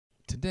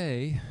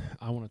today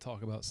I want to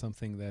talk about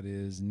something that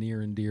is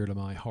near and dear to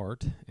my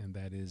heart, and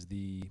that is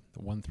the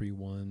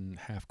 1-3-1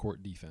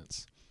 half-court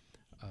defense.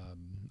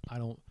 I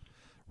don't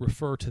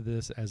refer to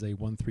this as a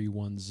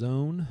 1-3-1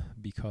 zone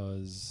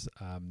because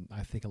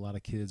I think a lot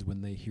of kids,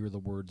 when they hear the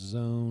word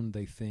zone,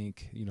 they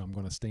think, I'm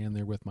going to stand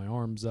there with my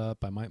arms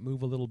up. I might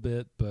move a little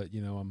bit, but,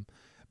 I'm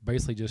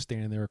basically just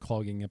standing there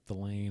clogging up the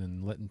lane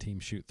and letting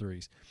teams shoot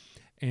threes.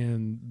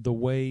 And the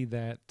way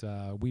that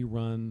we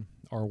run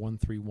our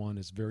 1-3-1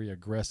 is very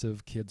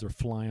aggressive. Kids are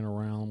flying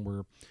around.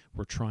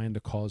 We're trying to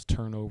cause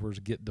turnovers,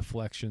 get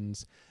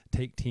deflections,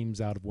 take teams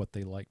out of what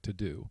they like to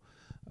do.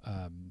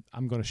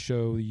 I'm going to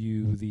show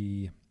you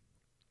the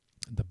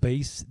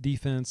base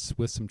defense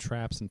with some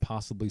traps and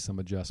possibly some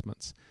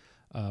adjustments.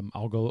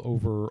 I'll go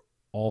over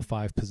all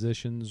 5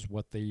 positions,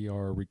 what they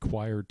are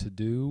required to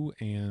do,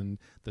 and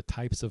the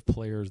types of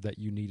players that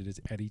you need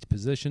at each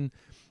position.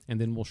 And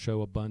then we'll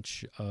show a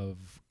bunch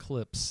of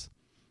clips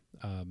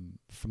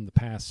from the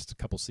past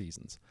couple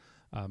seasons.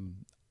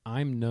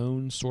 I'm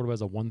known sort of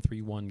as a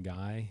 1-3-1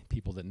 guy.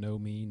 People that know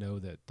me know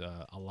that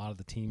a lot of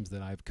the teams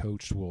that I've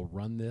coached will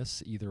run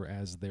this either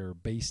as their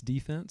base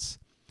defense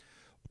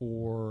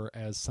or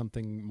as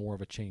something more of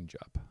a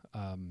change-up.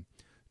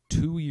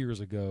 2 years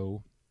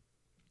ago,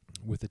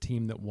 with a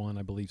team that won,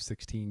 I believe,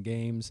 16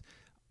 games,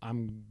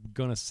 I'm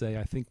going to say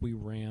I think we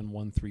ran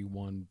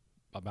 1-3-1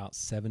 about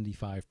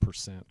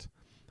 75%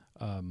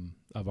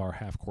 of our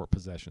half-court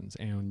possessions.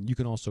 And you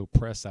can also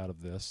press out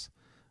of this.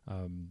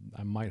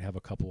 I might have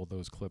a couple of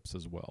those clips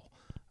as well.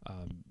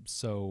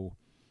 So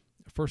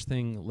first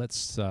thing, let's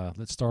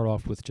start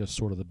off with just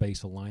sort of the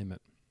base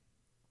alignment.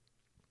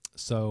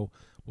 So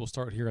we'll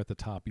start here at the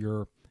top.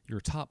 Your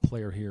top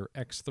player here,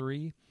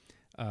 X3,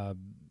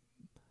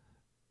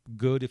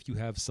 good if you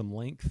have some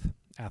length,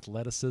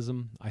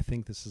 athleticism. I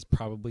think this is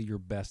probably your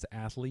best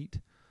athlete.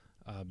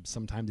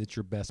 Sometimes it's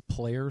your best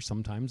player,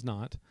 sometimes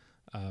not.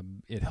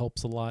 It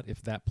helps a lot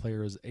if that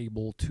player is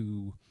able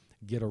to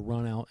get a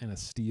run out and a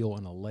steal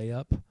and a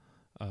layup.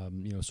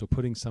 So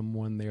putting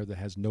someone there that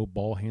has no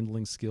ball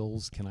handling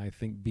skills can, I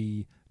think,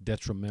 be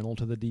detrimental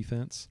to the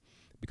defense,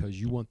 because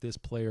you want this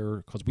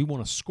player, because we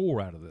want to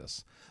score out of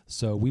this.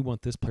 So we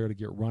want this player to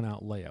get run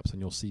out layups,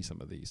 and you'll see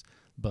some of these.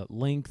 But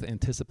length,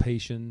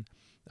 anticipation,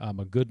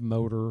 a good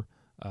motor,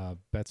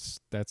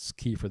 that's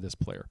key for this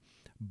player.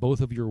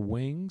 Both of your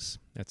wings,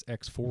 that's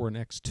X4 and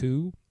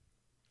X2.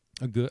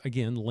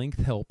 Again,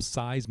 length helps.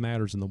 Size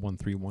matters in the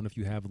 1-3-1. If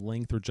you have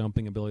length or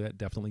jumping ability, that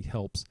definitely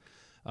helps.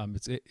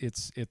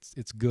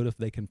 It's good if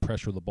they can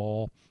pressure the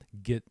ball,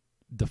 get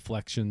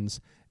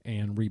deflections,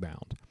 and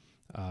rebound.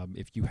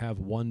 If you have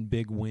one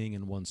big wing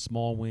and one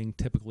small wing,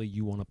 typically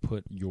you want to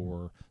put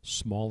your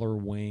smaller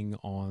wing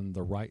on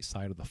the right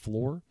side of the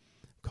floor,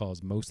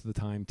 because most of the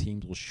time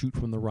teams will shoot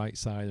from the right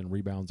side and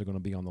rebounds are going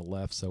to be on the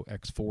left, so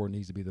X4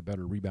 needs to be the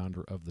better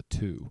rebounder of the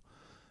two.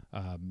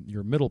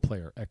 Your middle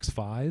player,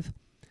 X5,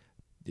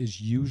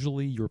 is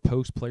usually your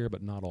post player,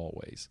 but not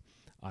always.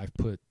 I've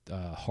put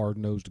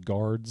hard-nosed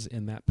guards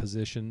in that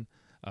position.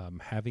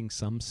 Having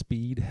some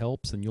speed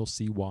helps, and you'll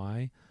see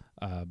why.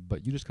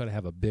 But you just got to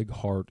have a big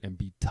heart and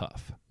be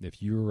tough.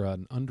 If you're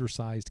an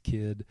undersized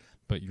kid,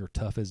 but you're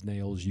tough as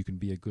nails, you can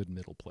be a good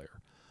middle player,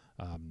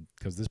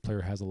 because this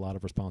player has a lot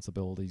of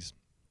responsibilities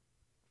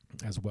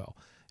as well.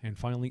 And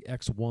finally,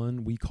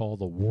 X1 we call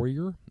the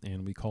warrior,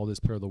 and we call this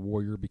player the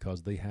warrior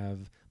because they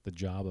have the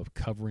job of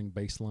covering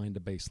baseline to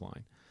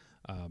baseline.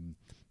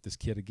 This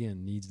kid,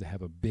 again, needs to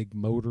have a big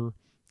motor,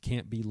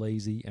 can't be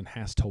lazy, and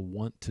has to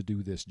want to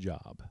do this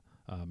job.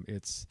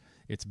 It's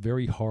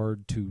very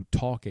hard to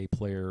talk a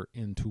player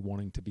into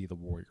wanting to be the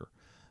warrior.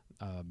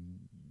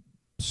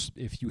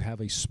 If you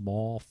have a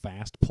small,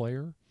 fast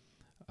player,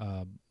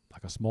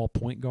 like a small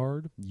point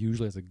guard,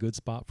 usually is a good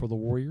spot for the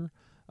warrior,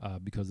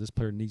 because this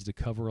player needs to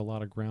cover a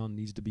lot of ground,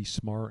 needs to be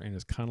smart, and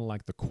is kind of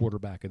like the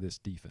quarterback of this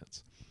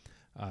defense.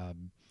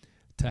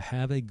 To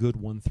have a good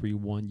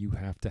 1-3-1, you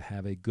have to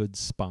have a good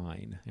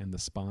spine, and the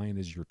spine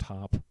is your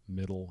top,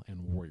 middle, and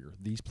warrior.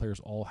 These players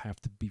all have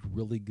to be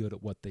really good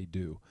at what they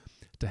do.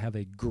 To have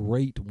a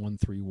great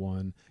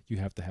 1-3-1, you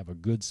have to have a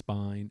good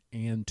spine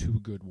and 2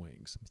 good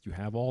wings. If you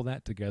have all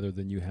that together,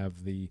 then you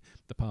have the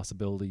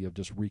possibility of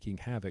just wreaking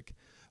havoc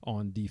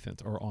on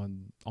defense or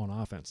on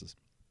offenses,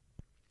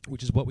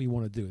 which is what we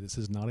want to do. This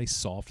is not a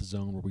soft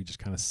zone where we just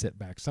kind of sit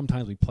back.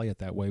 Sometimes we play it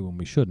that way when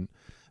we shouldn't.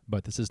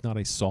 But this is not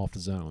a soft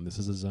zone. This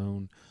is a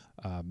zone.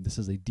 This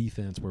is a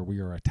defense where we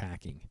are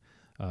attacking,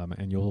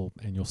 and you'll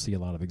see a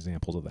lot of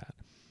examples of that.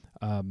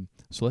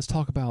 So let's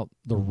talk about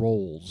the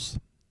roles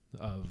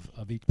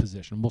of each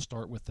position. We'll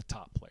start with the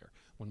top player.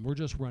 When we're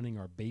just running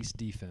our base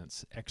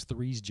defense,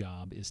 X3's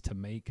job is to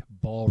make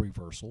ball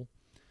reversal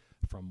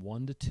from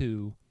 1 to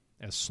 2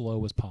 as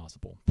slow as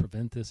possible.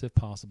 Prevent this if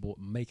possible.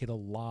 Make it a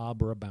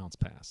lob or a bounce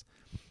pass.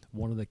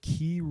 One of the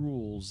key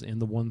rules in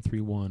the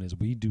 1-3-1 is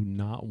we do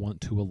not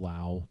want to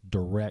allow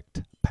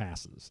direct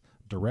passes.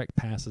 Direct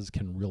passes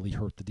can really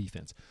hurt the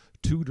defense.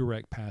 2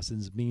 direct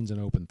passes means an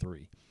open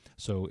 3.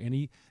 So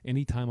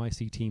anytime I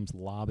see teams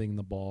lobbing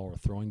the ball or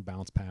throwing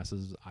bounce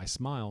passes, I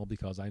smile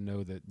because I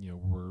know that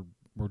we're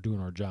we're doing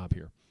our job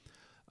here.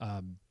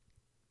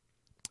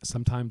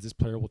 Sometimes this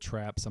player will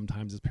trap.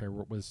 Sometimes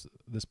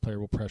this player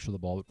will pressure the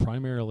ball. But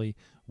primarily,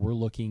 we're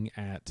looking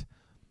at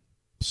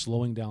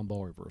slowing down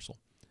ball reversal.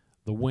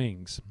 The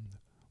wings,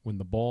 when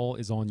the ball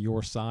is on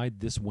your side,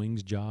 this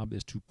wing's job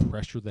is to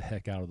pressure the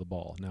heck out of the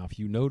ball. Now, if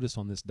you notice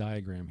on this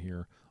diagram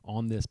here,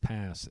 on this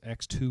pass,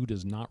 X2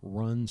 does not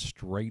run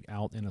straight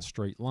out in a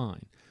straight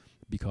line,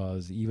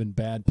 because even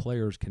bad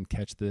players can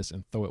catch this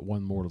and throw it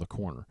one more to the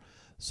corner.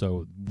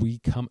 So we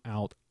come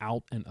out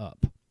and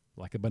up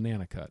like a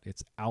banana cut.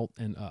 It's out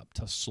and up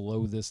to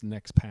slow this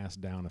next pass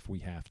down if we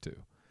have to.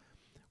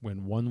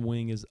 When one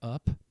wing is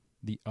up,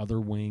 the other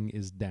wing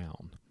is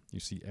down. You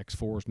see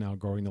X4 is now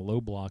guarding the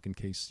low block in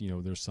case,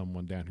 there's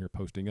someone down here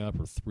posting up,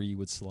 or 3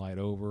 would slide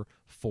over.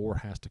 4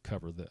 has to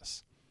cover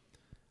this.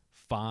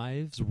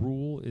 5's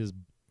rule is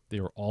they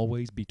are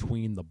always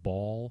between the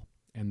ball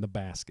and the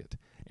basket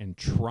and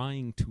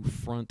trying to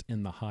front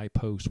in the high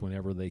post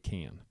whenever they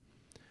can.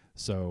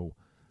 So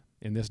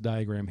in this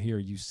diagram here,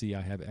 you see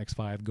I have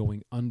X5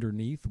 going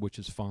underneath, which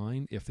is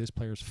fine. If this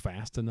player's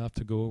fast enough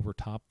to go over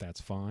top,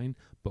 that's fine.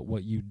 But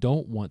what you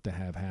don't want to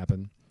have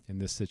happen in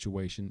this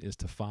situation is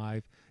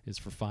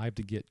for 5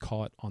 to get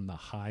caught on the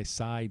high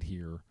side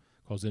here,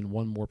 because then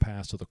one more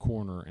pass to the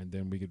corner and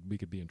then we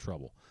could be in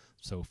trouble.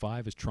 So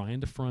 5 is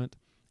trying to front,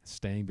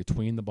 staying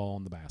between the ball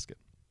and the basket.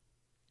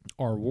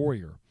 Our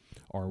warrior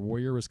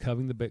is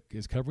covering the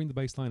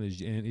baseline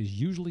and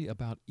is usually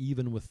about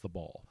even with the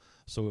ball.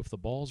 So if the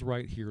ball's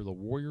right here, the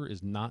warrior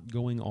is not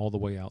going all the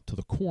way out to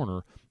the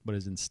corner, but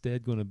is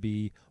instead going to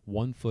be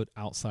 1 foot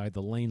outside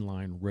the lane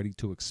line, ready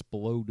to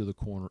explode to the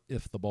corner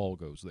if the ball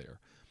goes there.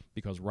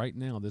 Because right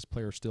now, this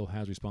player still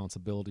has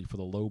responsibility for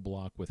the low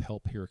block with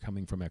help here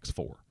coming from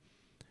X4.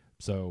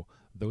 So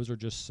those are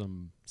just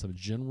some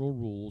general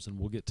rules, and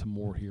we'll get to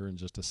more here in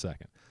just a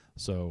second.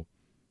 So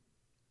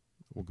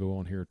we'll go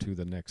on here to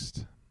the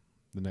next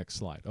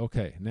slide.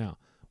 Okay, now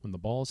when the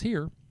ball is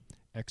here,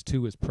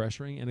 X2 is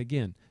pressuring, and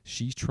again,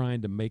 she's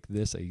trying to make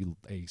this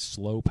a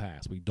slow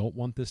pass. We don't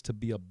want this to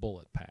be a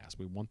bullet pass.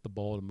 We want the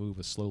ball to move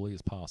as slowly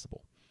as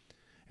possible.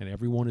 And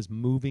everyone is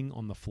moving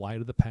on the flight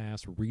of the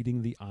pass,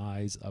 reading the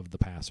eyes of the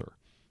passer.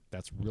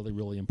 That's really,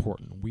 really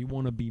important. We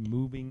want to be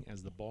moving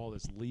as the ball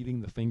is leaving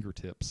the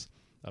fingertips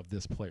of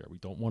this player. We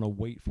don't want to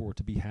wait for it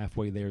to be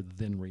halfway there,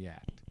 then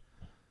react.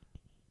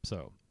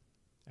 So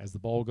as the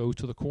ball goes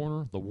to the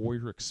corner, the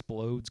warrior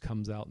explodes,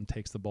 comes out and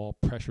takes the ball,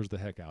 pressures the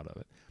heck out of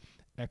it.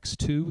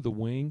 X2, the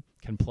wing,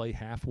 can play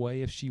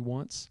halfway if she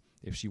wants.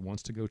 If she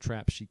wants to go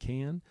trap, she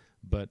can.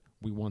 But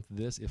we want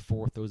this, if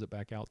 4 throws it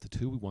back out to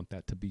 2, we want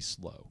that to be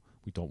slow.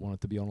 We don't want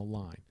it to be on a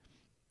line.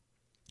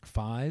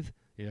 5,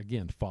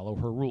 again, follow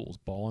her rules,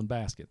 ball and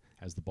basket.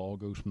 As the ball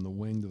goes from the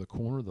wing to the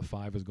corner, the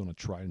 5 is going to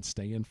try and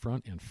stay in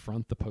front and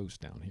front the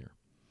post down here.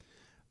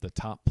 The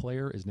top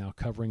player is now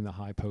covering the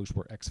high post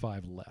where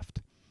X5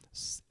 left.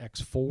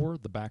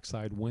 X4, the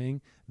backside wing,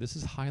 this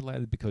is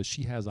highlighted because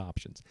she has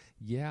options.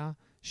 Yeah,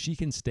 she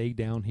can stay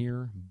down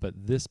here, but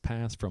this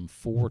pass from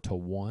 4 to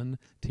 1,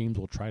 teams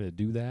will try to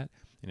do that.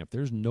 And if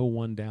there's no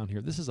one down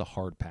here, this is a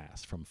hard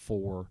pass from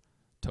 4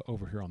 to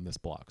over here on this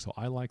block. So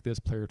I like this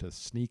player to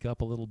sneak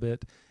up a little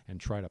bit and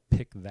try to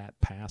pick that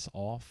pass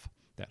off.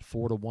 That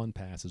 4 to 1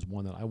 pass is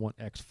one that I want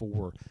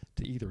X4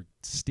 to either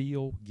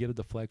steal, get a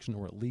deflection,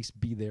 or at least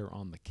be there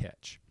on the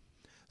catch.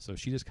 So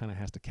she just kind of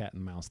has to cat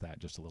and mouse that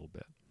just a little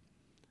bit.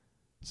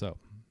 So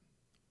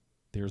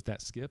there's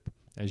that skip.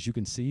 As you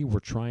can see, we're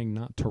trying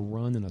not to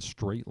run in a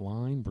straight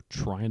line. We're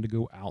trying to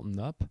go out and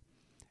up.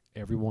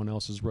 Everyone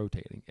else is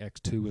rotating.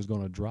 X2 is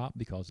going to drop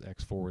because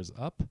X4 is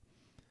up.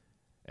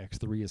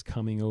 X3 is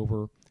coming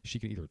over. She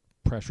can either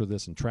pressure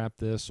this and trap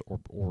this or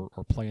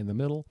play in the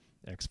middle.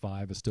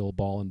 X5 is still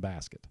ball and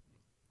basket.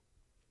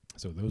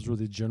 So those are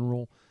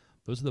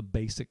the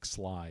basic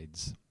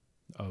slides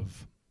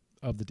of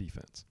the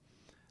defense.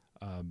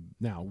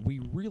 Now, we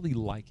really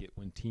like it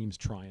when teams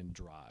try and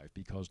drive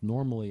because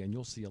normally, and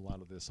you'll see a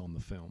lot of this on the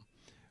film,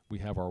 we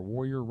have our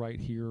warrior right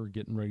here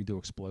getting ready to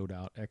explode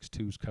out.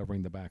 X2 is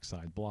covering the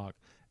backside block.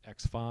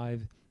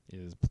 X5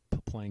 is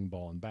playing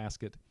ball and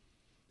basket.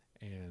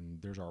 And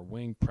there's our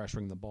wing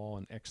pressuring the ball,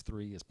 and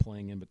X3 is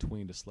playing in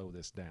between to slow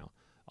this down.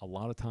 A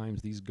lot of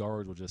times these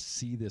guards will just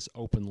see this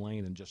open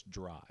lane and just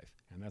drive,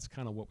 and that's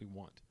kind of what we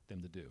want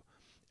them to do.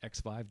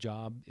 X5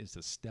 job is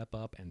to step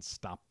up and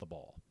stop the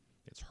ball.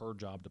 It's her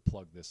job to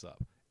plug this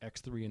up.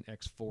 X3 and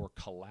X4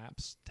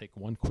 collapse, take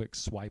one quick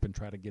swipe and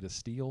try to get a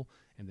steal,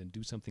 and then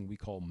do something we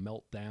call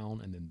melt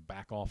down and then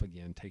back off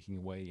again, taking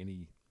away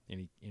any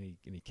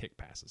kick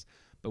passes.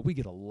 But we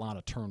get a lot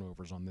of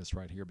turnovers on this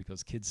right here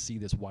because kids see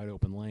this wide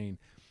open lane.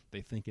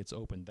 They think it's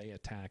open. They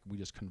attack. We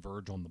just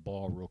converge on the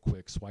ball real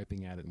quick,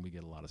 swiping at it, and we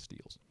get a lot of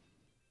steals.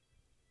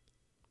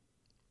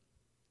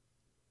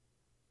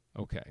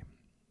 Okay.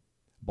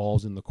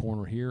 Ball's in the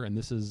corner here, and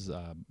this is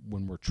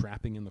when we're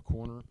trapping in the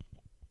corner.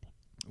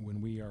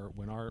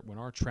 When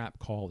our trap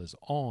call is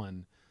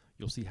on,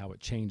 you'll see how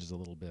it changes a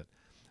little bit.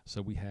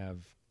 So we have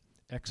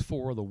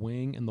X4, the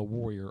wing, and the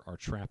warrior are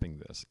trapping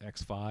this.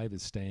 X5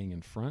 is staying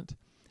in front.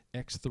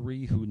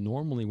 X3, who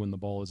normally when the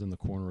ball is in the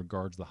corner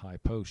guards the high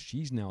post,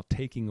 she's now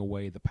taking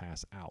away the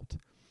pass out.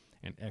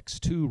 And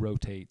X2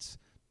 rotates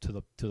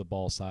to the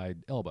ball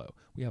side elbow.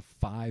 We have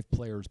 5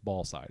 players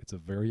ball side. It's a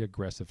very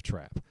aggressive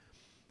trap.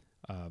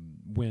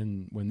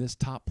 When this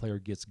top player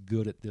gets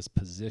good at this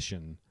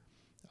position,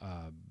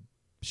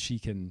 she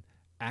can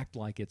act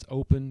like it's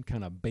open,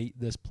 kind of bait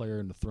this player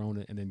into throwing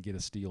it, and then get a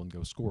steal and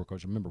go score.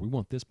 Because remember, we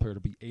want this player to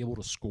be able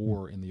to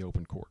score in the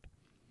open court.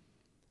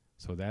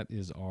 So that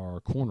is our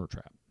corner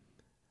trap.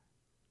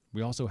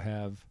 We also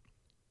have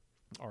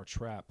our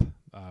trap,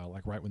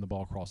 like right when the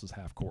ball crosses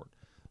half court.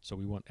 So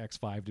we want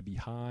X5 to be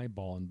high,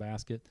 ball and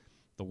basket.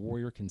 The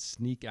Warrior can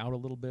sneak out a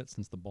little bit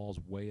since the ball's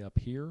way up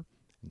here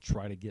and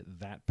try to get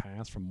that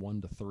pass from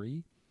 1 to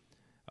 3.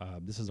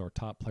 This is our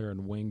top player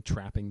and wing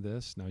trapping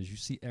this. Now, as you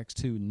see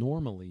X2,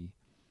 normally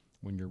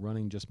when you're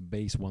running just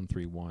base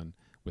 1-3-1,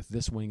 with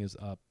this wing is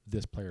up,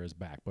 this player is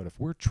back. But if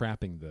we're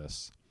trapping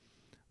this,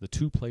 the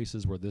 2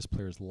 places where this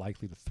player is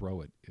likely to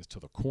throw it is to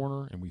the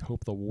corner, and we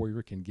hope the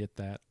Warrior can get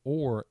that,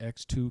 or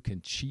X2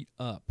 can cheat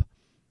up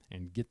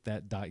and get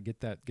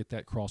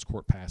that cross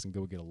court pass and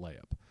go get a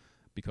layup,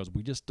 because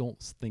we just don't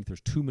think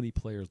there's too many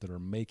players that are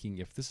making,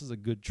 if this is a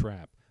good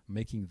trap,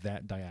 making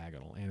that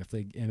diagonal. And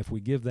if we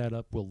give that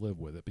up, we'll live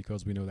with it,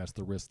 because we know that's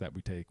the risk that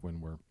we take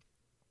when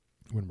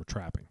we're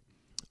trapping.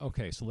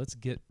 Okay, so let's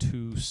get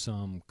to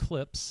some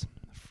clips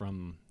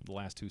from the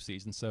last 2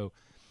 seasons. So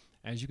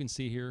as you can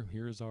see here,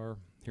 here's our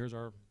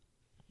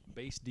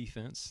base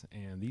defense,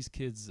 and these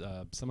kids,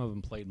 some of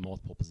them played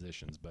multiple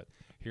positions, but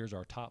here's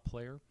our top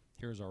player.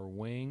 Here's our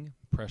wing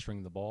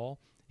pressuring the ball.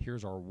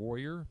 Here's our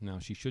Warrior. Now,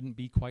 she shouldn't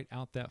be quite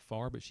out that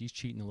far, but she's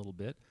cheating a little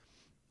bit.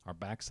 Our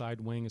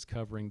backside wing is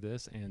covering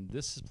this, and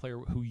this is a player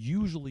who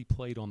usually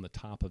played on the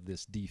top of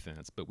this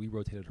defense, but we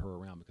rotated her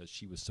around because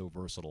she was so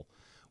versatile.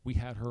 We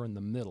had her in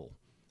the middle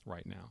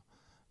right now.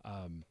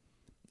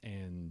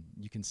 And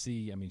you can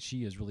see, I mean,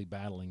 she is really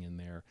battling in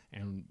there.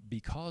 And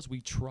because we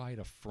try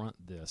to front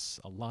this,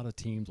 a lot of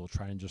teams will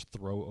try and just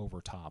throw over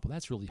top. Well,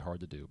 that's really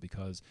hard to do,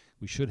 because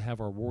we should have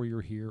our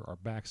Warrior here, our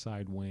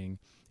backside wing,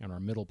 and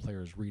our middle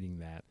players reading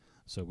that,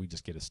 so we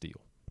just get a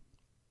steal.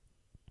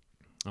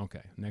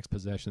 Okay, next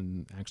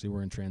possession, actually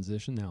we're in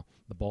transition. Now,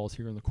 the ball's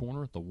here in the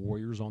corner. The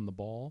Warrior's on the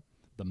ball,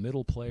 the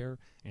middle player,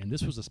 and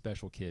this was a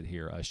special kid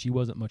here. She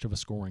wasn't much of a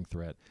scoring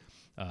threat.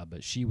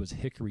 But she was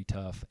hickory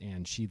tough,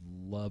 and she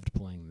loved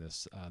playing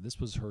this. This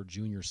was her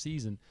junior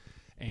season,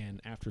 and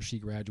after she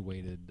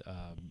graduated,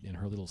 in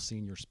her little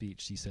senior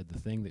speech, she said the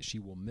thing that she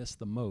will miss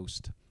the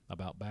most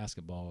about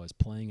basketball is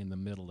playing in the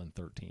middle in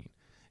 13.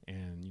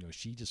 And, you know,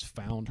 she just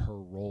found her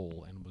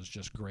role and was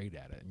just great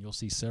at it. And you'll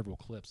see several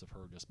clips of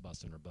her just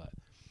busting her butt.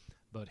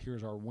 But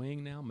here's our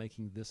wing now,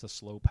 making this a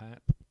slow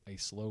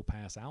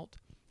pass out.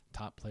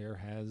 Top player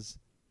has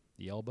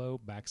the elbow.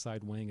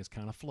 Backside wing is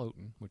kind of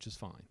floating, which is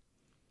fine.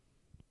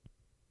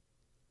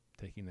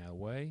 Taking that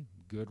away,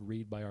 good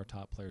read by our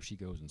top player. She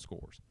goes and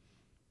scores.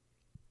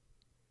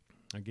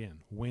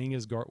 Again, wing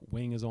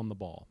is on the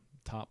ball.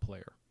 Top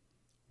player,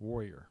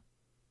 Warrior.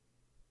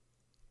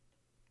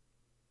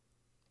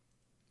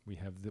 We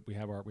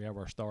have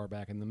our star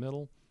back in the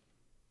middle.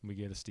 We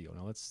get a steal.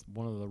 Now that's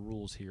one of the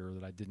rules here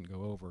that I didn't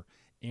go over.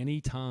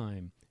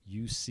 Anytime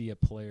you see a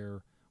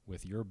player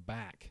with your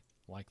back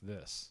like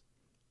this,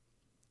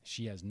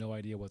 she has no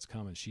idea what's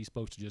coming. She's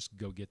supposed to just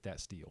go get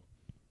that steal,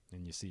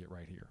 and you see it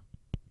right here.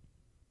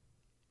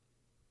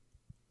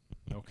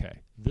 Okay,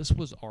 this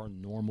was our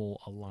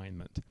normal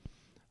alignment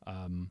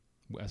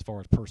as far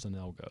as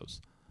personnel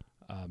goes,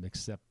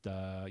 except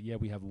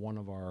we have one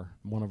of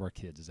our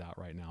kids is out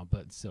right now.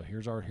 But so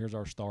here's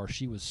our star.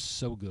 She was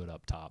so good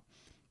up top.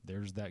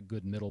 There's that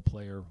good middle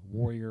player,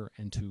 Warrior,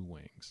 and 2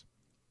 wings.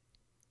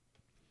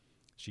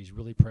 She's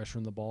really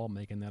pressuring the ball,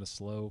 making that a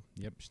slow.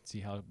 Yep, see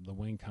how the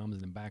wing comes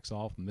and then backs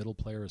off. Middle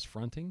player is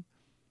fronting.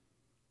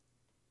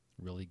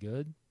 Really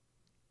good.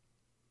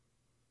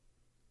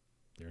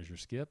 There's your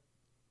skip.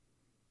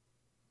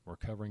 We're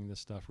covering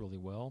this stuff really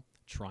well,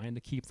 trying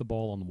to keep the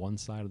ball on one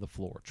side of the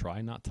floor.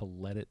 Try not to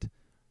let it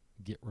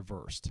get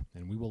reversed,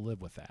 and we will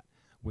live with that,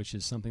 which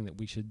is something that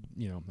we should,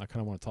 I kind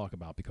of want to talk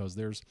about, because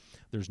there's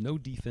no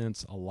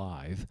defense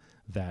alive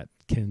that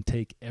can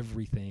take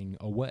everything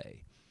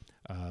away.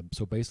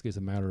 So basically it's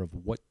a matter of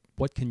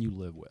what can you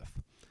live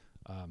with.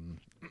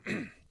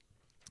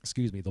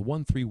 Excuse me, the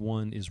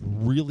 1-3-1 is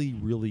really,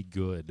 really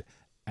good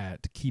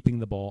at keeping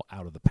the ball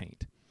out of the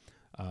paint.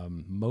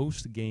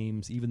 Most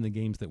games, even the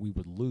games that we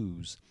would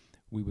lose,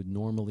 we would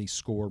normally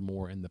score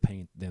more in the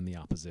paint than the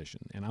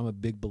opposition. And I'm a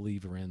big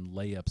believer in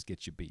layups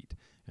get you beat.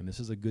 And this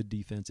is a good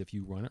defense if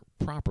you run it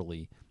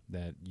properly,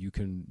 that you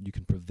can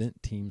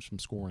prevent teams from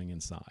scoring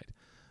inside.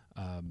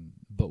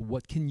 But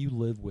what can you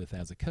live with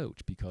as a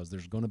coach? Because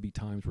there's going to be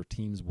times where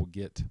teams will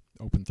get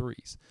open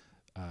threes.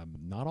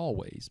 Not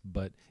always,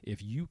 but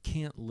if you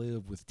can't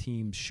live with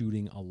teams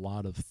shooting a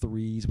lot of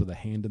threes with a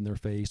hand in their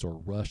face,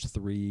 or rush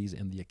threes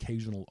and the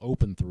occasional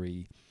open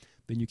three,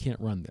 then you can't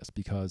run this,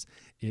 because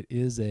it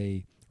is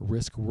a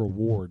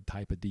risk-reward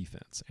type of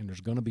defense. And there's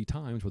going to be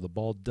times where the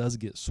ball does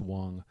get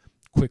swung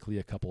quickly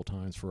a couple of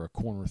times for a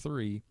corner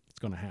three, it's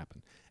going to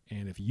happen.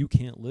 And if you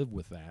can't live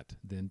with that,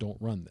 then don't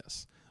run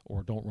this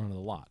or don't run it a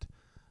lot.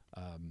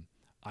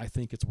 I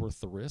think it's worth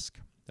the risk,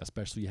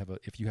 especially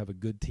if you have a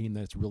good team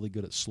that's really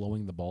good at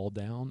slowing the ball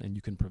down, and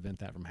you can prevent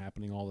that from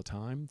happening all the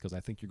time, because I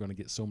think you're going to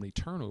get so many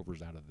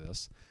turnovers out of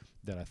this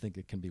that I think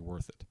it can be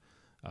worth it.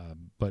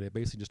 But it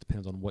basically just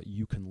depends on what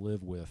you can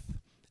live with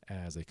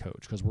as a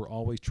coach, because we're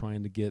always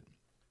trying to get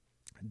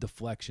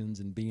deflections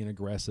and being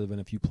aggressive, and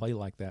if you play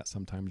like that,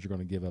 sometimes you're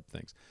going to give up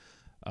things.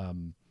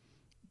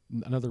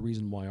 Another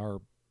reason why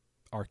our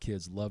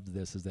kids loved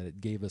this is that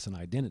it gave us an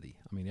identity.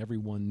 I mean,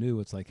 everyone knew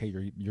it's like, hey,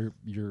 you're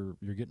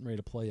getting ready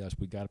to play us.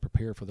 We got to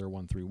prepare for their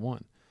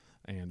 1-3-1,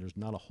 and there's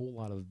not a whole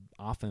lot of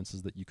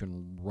offenses that you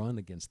can run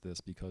against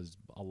this, because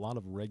a lot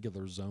of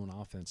regular zone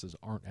offenses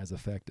aren't as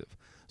effective.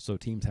 So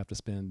teams have to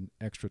spend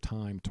extra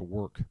time to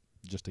work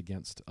just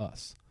against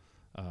us.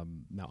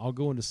 Now I'll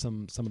go into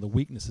some of the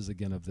weaknesses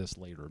again of this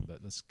later, but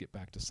let's get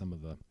back to some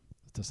of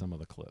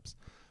the clips.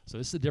 So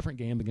this is a different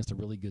game against a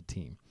really good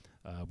team.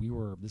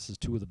 This is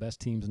two of the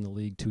best teams in the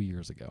league 2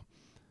 years ago.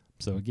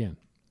 So again,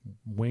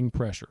 wing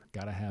pressure,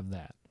 got to have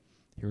that.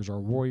 Here's our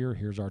warrior.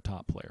 Here's our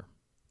top player.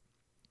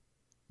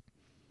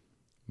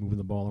 Moving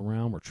the ball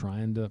around. We're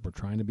trying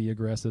to be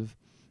aggressive.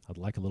 I'd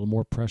like a little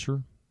more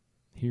pressure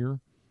here,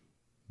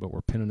 but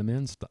we're pinning them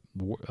in.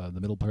 The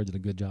middle player did a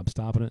good job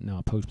stopping it. Now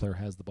a post player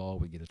has the ball.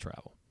 We get a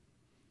travel.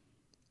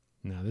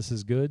 Now this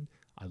is good.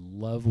 I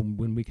love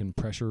when we can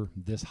pressure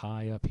this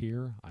high up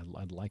here.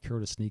 I'd like her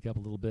to sneak up a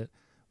little bit.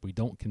 We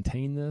don't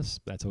contain this.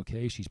 That's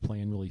okay. She's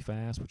playing really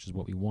fast, which is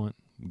what we want.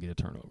 We get a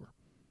turnover.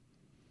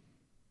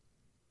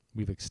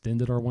 We've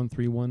extended our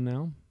 1-3-1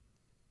 now.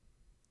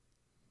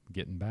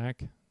 Getting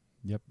back.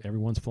 Yep,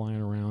 everyone's flying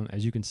around.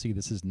 As you can see,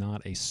 this is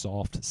not a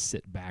soft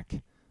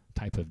sit-back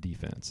type of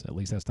defense. At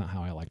least that's not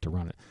how I like to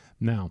run it.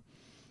 Now,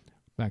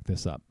 back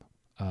this up.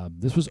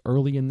 This was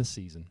early in the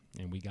season,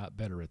 and we got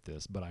better at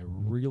this, but I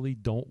really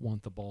don't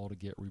want the ball to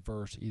get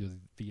reversed either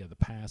via the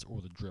pass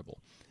or the dribble.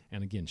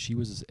 And again,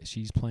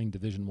 she's playing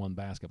Division I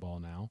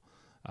basketball now,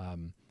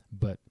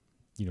 but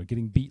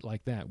getting beat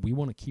like that, we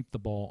want to keep the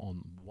ball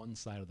on one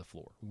side of the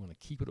floor. We want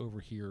to keep it over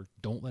here.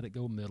 Don't let it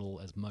go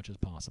middle as much as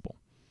possible.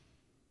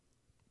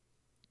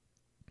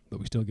 But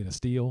we still get a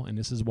steal, and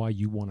this is why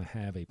you want to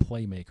have a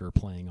playmaker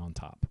playing on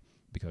top,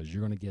 because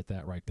you're going to get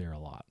that right there a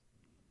lot.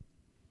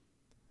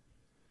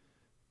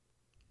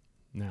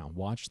 Now,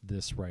 watch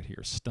this right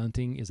here.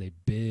 Stunting is a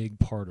big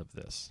part of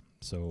this.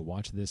 So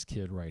watch this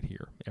kid right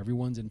here.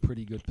 Everyone's in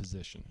pretty good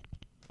position.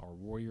 Our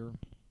warrior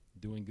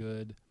doing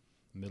good.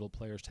 Middle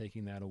player's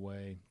taking that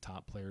away.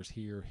 Top player's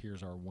here.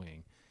 Here's our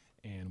wing.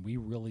 And we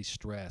really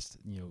stressed,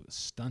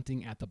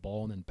 stunting at the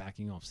ball and then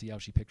backing off. See how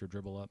she picked her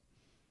dribble up?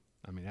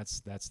 I mean,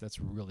 that's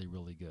really,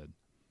 really good.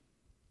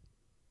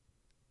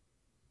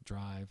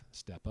 Drive,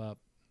 step up.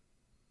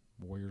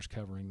 Warriors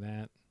covering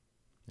that.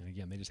 And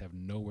again, they just have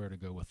nowhere to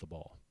go with the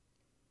ball.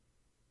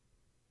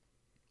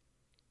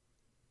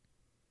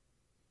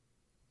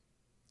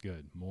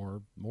 Good.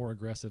 More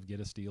aggressive, get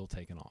a steal,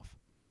 taken off.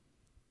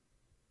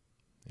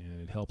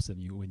 And it helps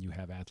when you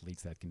have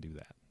athletes that can do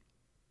that.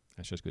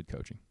 That's just good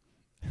coaching.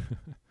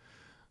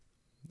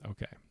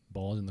 Okay.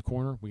 Ball's in the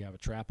corner. We have a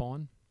trap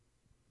on.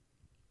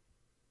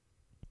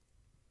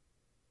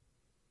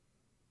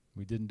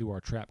 We didn't do our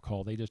trap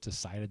call. They just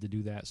decided to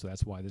do that, so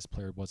that's why this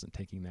player wasn't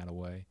taking that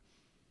away.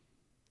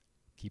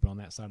 Keep it on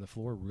that side of the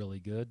floor. Really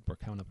good. We're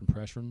counting up and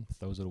pressuring.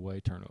 Throws it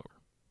away. Turnover.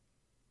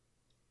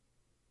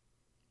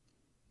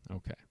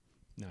 Okay.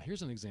 Now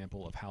here's an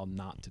example of how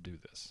not to do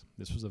this.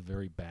 This was a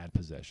very bad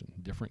possession.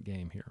 Different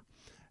game here.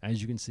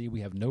 As you can see,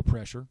 we have no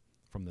pressure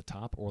from the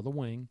top or the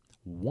wing.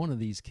 One of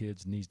these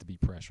kids needs to be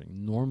pressuring.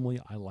 Normally,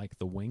 I like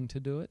the wing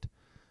to do it.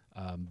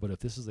 But if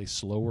this is a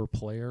slower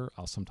player,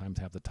 I'll sometimes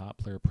have the top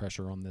player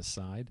pressure on this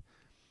side.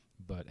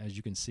 But as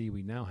you can see,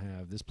 we now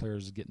have this player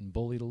is getting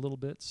bullied a little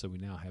bit, so we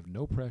now have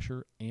no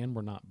pressure, and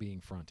we're not being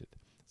fronted.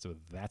 So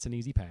that's an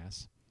easy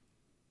pass.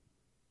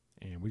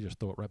 And we just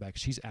throw it right back.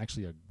 She's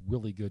actually a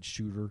really good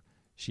shooter.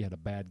 She had a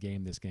bad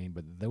game this game,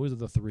 but those are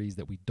the threes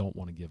that we don't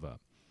want to give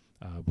up.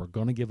 We're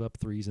going to give up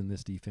threes in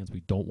this defense.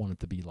 We don't want it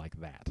to be like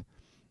that,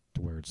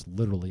 to where it's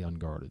literally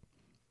unguarded.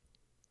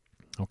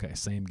 Okay,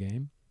 same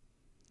game.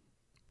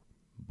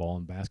 Ball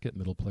and basket,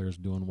 middle player's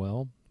doing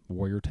well.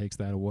 Warrior takes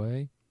that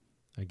away.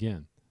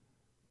 Again,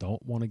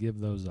 don't want to give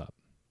those up.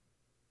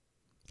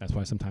 That's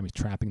why sometimes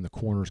trapping the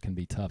corners can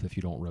be tough if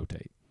you don't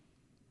rotate.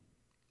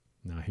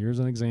 Now here's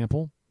an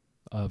example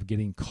of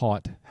getting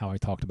caught, how I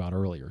talked about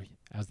earlier.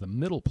 As the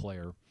middle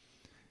player,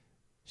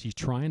 she's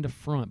trying to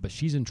front, but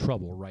she's in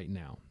trouble right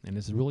now. And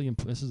this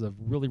is a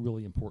really,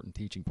 really important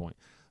teaching point.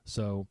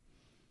 So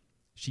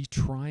she's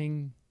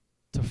trying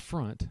to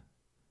front,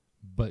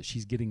 but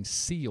she's getting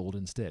sealed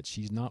instead.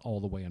 She's not all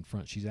the way in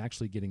front. She's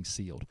actually getting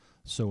sealed.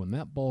 So when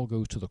that ball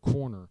goes to the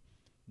corner,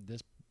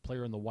 this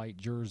player in the white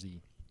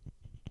jersey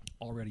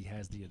already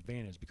has the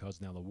advantage,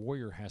 because now the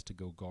Warrior has to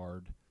go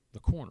guard the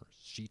corners.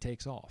 She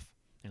takes off.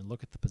 And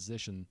look at the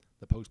position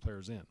the post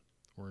player's in.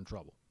 We're in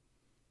trouble.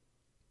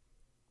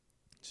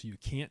 So you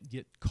can't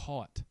get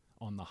caught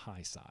on the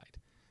high side.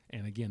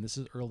 And again, this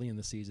is early in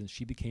the season.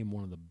 She became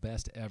one of the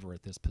best ever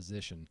at this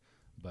position,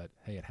 but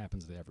hey, it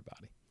happens to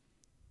everybody.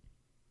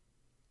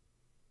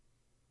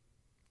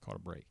 Caught a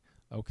break.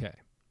 Okay.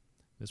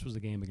 This was a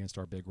game against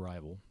our big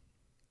rival.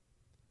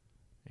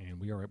 And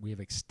we have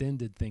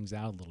extended things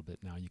out a little bit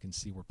now. You can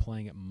see we're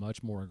playing it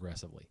much more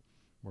aggressively.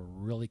 We're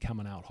really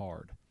coming out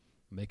hard,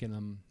 making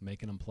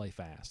them play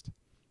fast,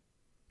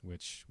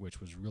 which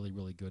was really,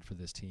 really good for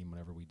this team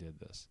whenever we did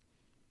this.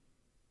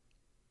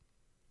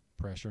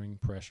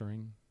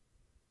 Pressuring.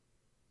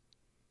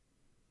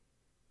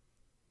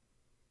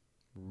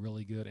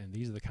 Really good, and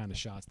these are the kind of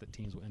shots that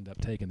teams will end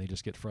up taking. They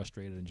just get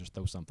frustrated and just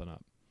throw something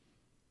up.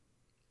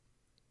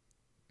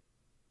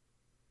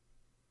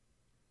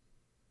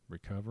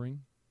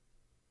 Recovering,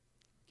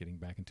 getting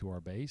back into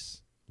our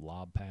base.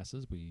 Lob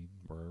passes,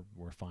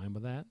 we're fine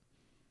with that.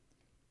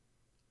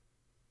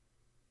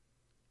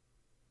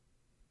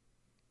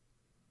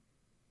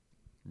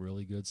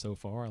 Really good so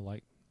far. I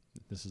like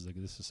this is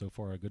so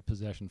far a good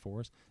possession for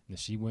us. And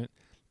she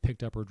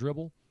picked up her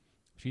dribble.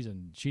 She's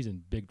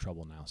in big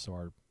trouble now.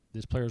 So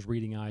this player's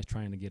reading eyes,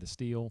 trying to get a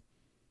steal.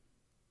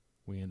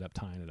 We end up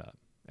tying it up.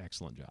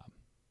 Excellent job.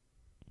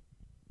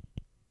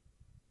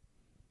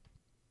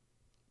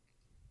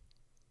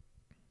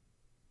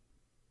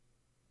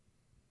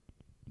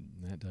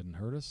 That doesn't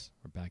hurt us.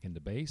 We're back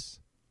into base.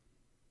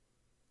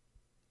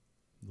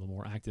 A little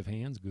more active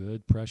hands.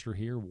 Good pressure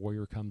here.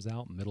 Warrior comes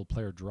out. Middle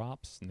player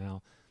drops.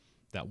 Now,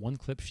 that one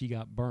clip, she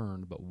got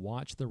burned, but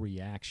watch the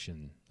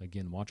reaction.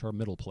 Again, watch our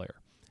middle player.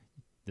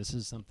 This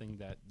is something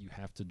that you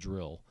have to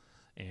drill.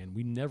 And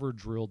we never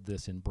drilled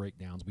this in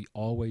breakdowns. We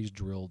always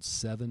drilled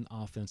 7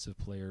 offensive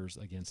players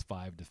against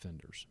 5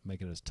 defenders.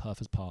 Make it as tough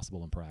as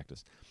possible in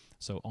practice.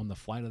 So on the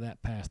flight of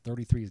that pass,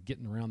 33 is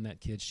getting around that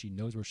kid. She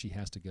knows where she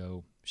has to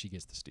go. She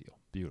gets the steal.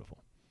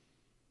 Beautiful.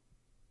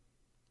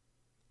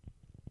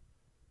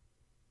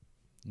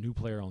 New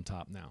player on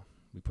top now.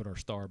 We put our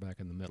star back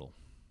in the middle.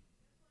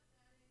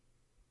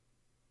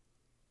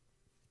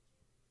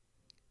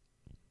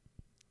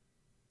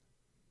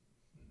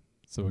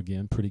 So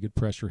again, pretty good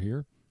pressure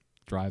here.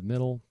 Drive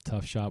middle,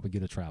 tough shot, we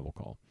get a travel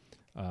call.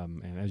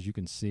 And as you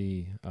can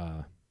see,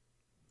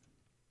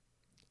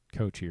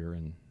 coach here,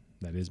 and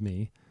that is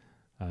me,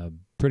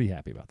 pretty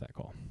happy about that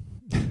call.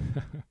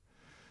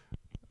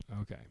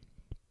 Okay.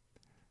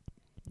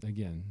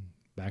 Again,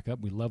 back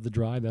up. We love the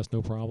drive. That's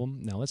no problem.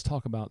 Now let's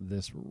talk about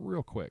this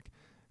real quick,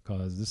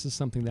 because this is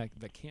something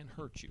that can't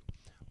hurt you.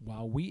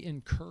 While we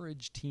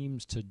encourage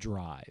teams to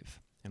drive,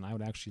 and I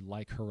would actually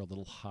like her a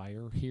little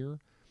higher here,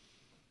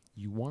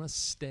 you want to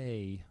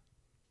stay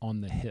on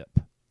the hip,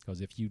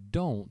 because if you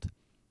don't,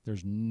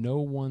 there's no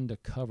one to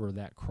cover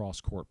that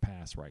cross-court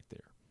pass right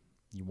there.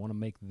 You want to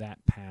make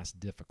that pass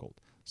difficult.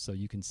 So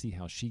you can see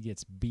how she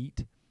gets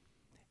beat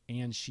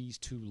and she's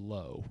too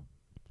low.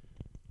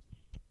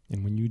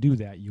 And when you do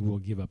that, you will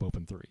give up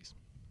open threes.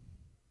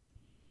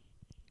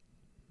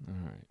 All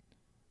right.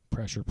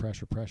 Pressure,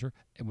 pressure, pressure.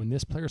 And when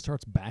this player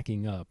starts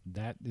backing up,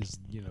 that is,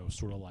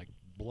 sort of like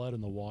blood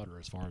in the water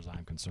as far as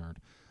I'm concerned.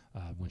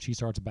 When she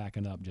starts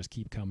backing up, just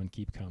keep coming,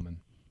 keep coming.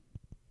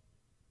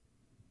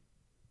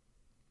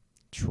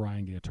 Try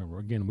and get a turnover.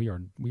 Again, we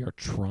are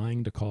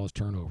trying to cause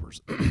turnovers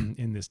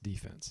in this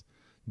defense.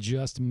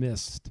 Just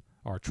missed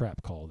our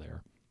trap call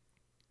there.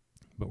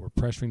 But we're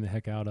pressuring the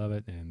heck out of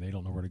it, and they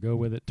don't know where to go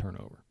with it.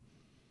 Turnover.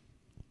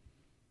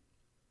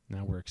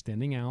 Now we're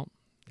extending out.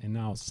 And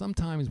now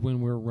sometimes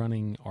when we're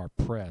running our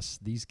press,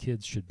 these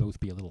kids should both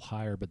be a little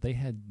higher, but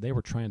they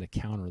were trying to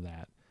counter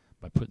that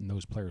by putting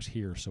those players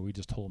here, so we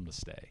just told them to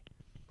stay.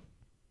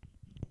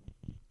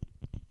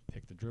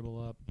 Pick the dribble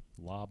up,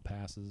 lob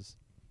passes.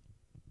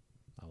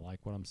 I like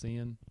what I'm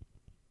seeing.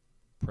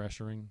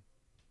 Pressuring.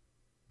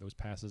 Those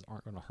passes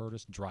aren't going to hurt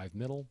us. Drive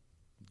middle.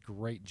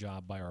 Great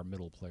job by our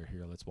middle player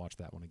here. Let's watch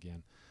that one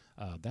again.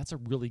 That's a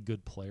really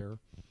good player,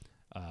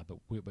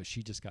 but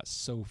she just got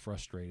so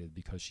frustrated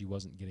because she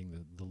wasn't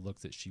getting the look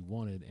that she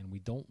wanted, and we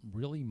don't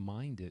really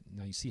mind it.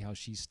 Now you see how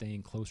she's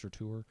staying closer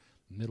to her.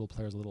 Middle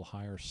player's a little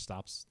higher,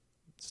 stop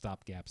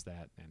gaps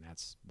that, and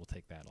we'll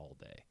take that all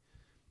day.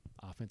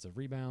 Offensive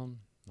rebound,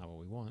 not what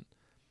we want,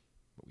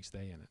 but we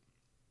stay in it.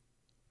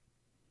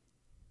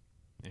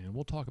 And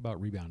we'll talk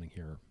about rebounding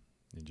here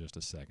in just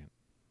a second,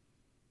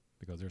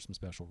 because there's some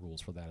special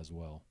rules for that as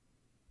well.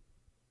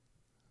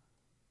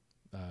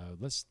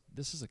 This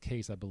is a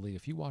case, I believe,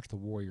 if you watch the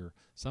Warrior,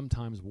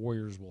 sometimes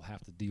Warriors will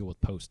have to deal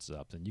with posts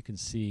up, and you can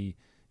see,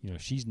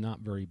 she's not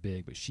very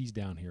big, but she's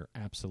down here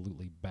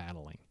absolutely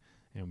battling,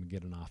 and we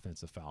get an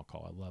offensive foul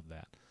call. I love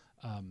that.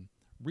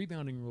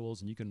 Rebounding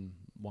rules, and you can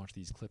watch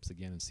these clips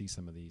again and see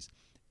some of these.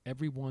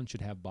 Everyone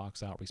should have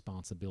box-out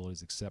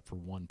responsibilities except for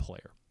one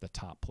player, the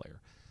top player.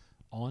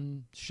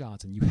 On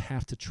shots, and you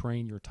have to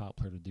train your top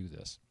player to do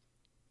this.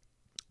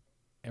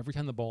 Every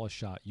time the ball is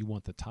shot, you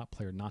want the top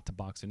player not to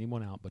box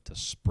anyone out, but to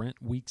sprint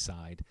weak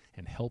side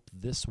and help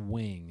this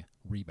wing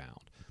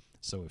rebound.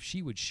 So if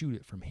she would shoot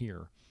it from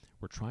here,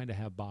 we're trying to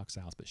have box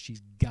outs, but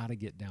she's got to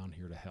get down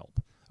here to help.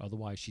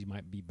 Otherwise, she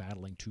might be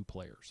battling 2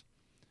 players.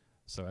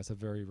 So that's a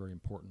very, very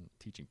important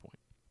teaching point.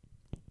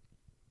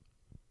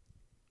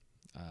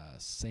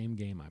 Same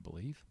game, I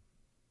believe.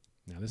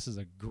 Now, this is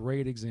a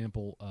great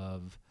example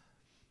of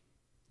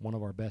one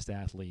of our best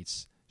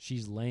athletes.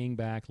 She's laying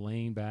back,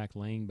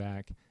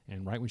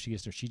 and right when she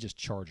gets there, she just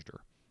charged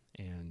her,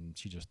 and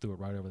she just threw it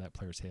right over that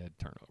player's head,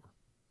 turnover.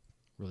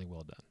 Really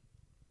well done.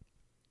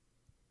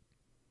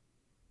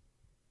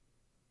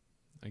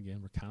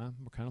 Again, we're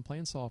kind of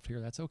playing soft here.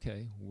 That's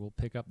okay. We'll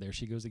pick up. There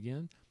she goes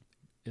again.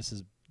 This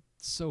is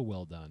so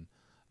well done.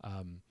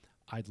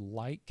 I'd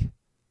like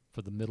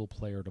for the middle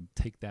player to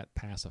take that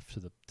pass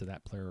to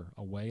that player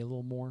away a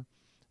little more,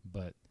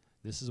 but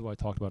this is what I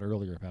talked about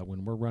earlier about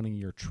when we're running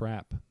your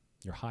trap,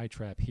 your high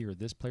trap here.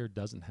 This player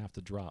doesn't have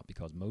to drop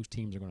because most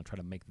teams are going to try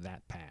to make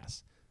that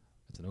pass.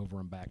 It's an over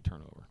and back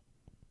turnover.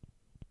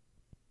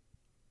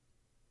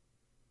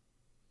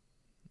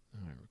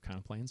 All right, we're kind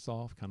of playing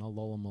soft, kind of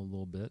lull them a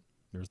little bit.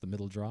 There's the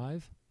middle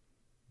drive.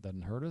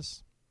 Doesn't hurt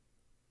us.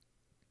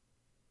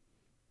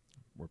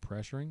 We're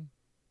pressuring.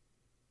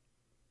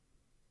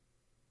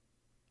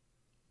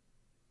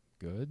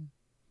 Good.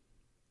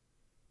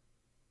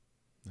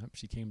 Nope,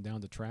 she came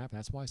down to trap.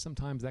 That's why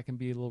sometimes that can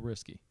be a little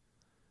risky.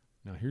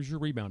 Now, here's your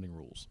rebounding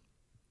rules.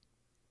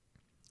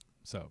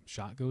 So,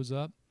 shot goes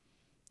up.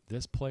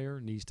 This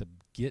player needs to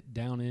get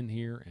down in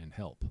here and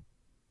help.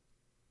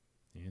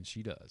 And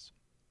she does.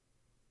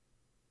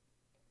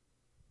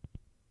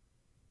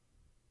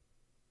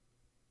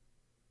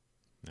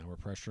 Now we're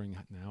pressuring.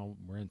 Now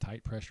we're in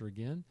tight pressure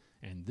again.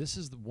 And this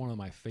is one of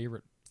my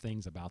favorite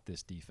things about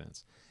this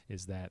defense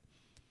is that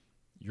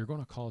you're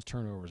going to cause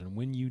turnovers. And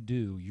when you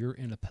do, you're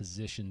in a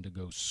position to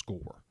go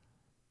score,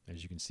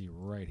 as you can see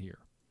right here.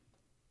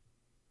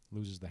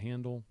 Loses the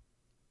handle.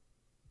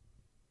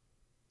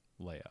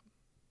 Layup.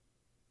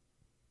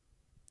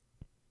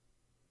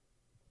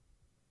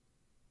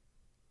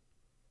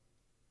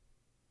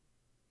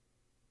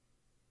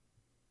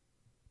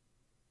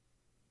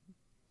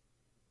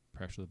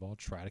 Pressure the ball.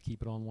 Try to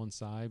keep it on one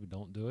side, but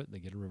don't do it. They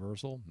get a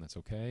reversal, and that's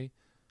okay.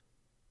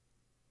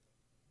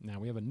 Now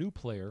we have a new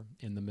player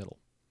in the middle,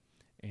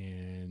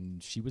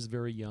 and she was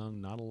very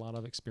young, not a lot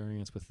of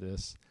experience with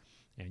this,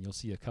 and you'll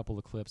see a couple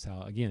of clips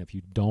how, again, if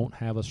you don't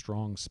have a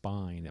strong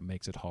spine, it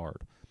makes it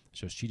hard.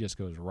 So she just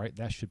goes right.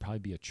 That should probably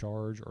be a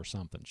charge or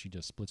something. She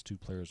just splits two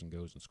players and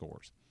goes and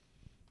scores.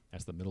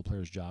 That's the middle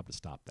player's job to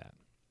stop that.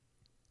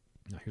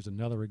 Now here's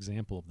another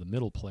example of the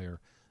middle player.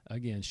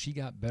 Again, she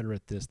got better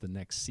at this the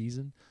next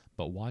season,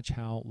 but watch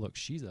how, look,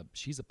 she's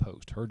a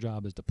post. Her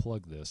job is to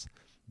plug this,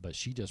 but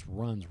she just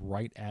runs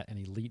right at an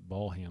elite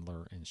ball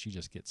handler, and she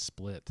just gets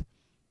split,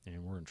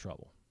 and we're in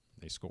trouble.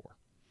 They score.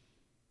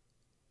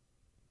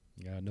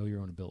 You got to know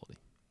your own ability.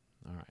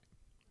 All right,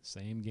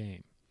 same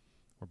game.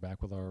 We're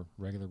back with our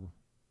regular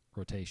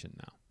rotation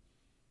now.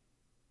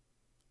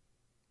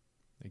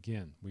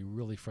 Again, we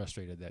really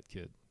frustrated that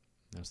kid.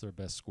 That's their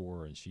best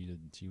scorer, and she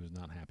was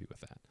not happy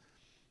with that.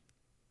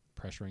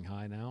 Pressuring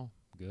high now,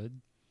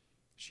 good.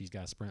 She's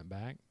got to sprint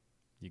back.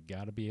 You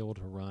got to be able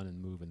to run and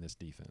move in this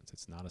defense.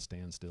 It's not a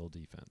standstill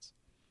defense.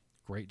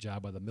 Great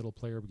job by the middle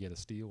player. We get a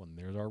steal, and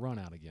there's our run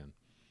out again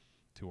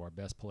to our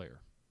best player.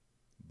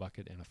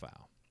 Bucket and a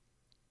foul.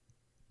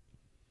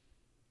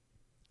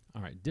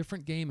 All right,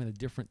 different game and a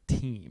different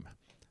team.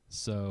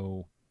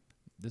 So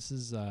this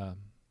is the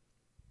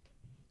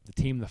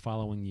team the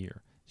following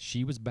year.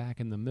 She was back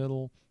in the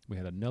middle. We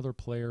had another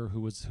player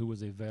who was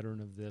a veteran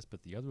of this,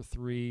 but the other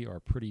three are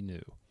pretty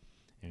new.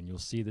 And you'll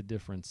see the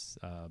difference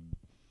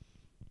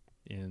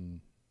in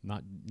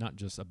not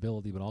just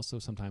ability, but also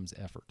sometimes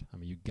effort. I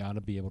mean, you got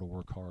to be able to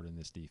work hard in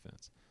this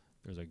defense.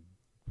 There's a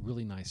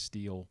really nice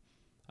steal.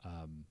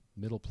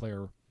 Middle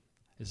player,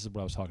 this is what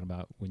I was talking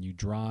about. When you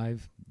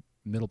drive,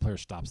 middle player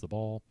stops the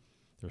ball.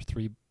 There's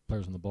three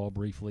players on the ball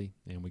briefly,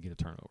 and we get a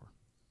turnover.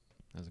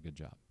 That's a good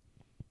job.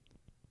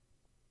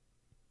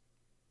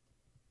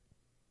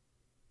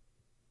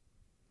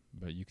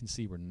 But you can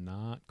see we're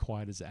not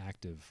quite as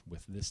active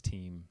with this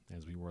team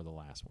as we were the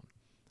last one.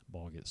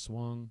 Ball gets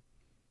swung.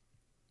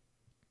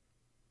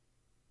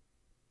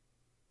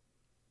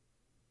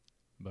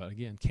 But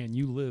again, can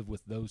you live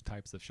with those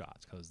types of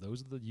shots? Because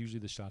those are usually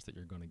the shots that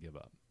you're going to give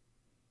up.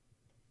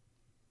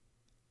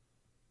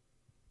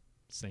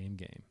 Same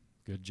game.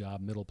 Good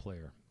job, middle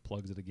player.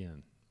 Plugs it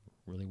again.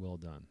 Really well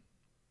done.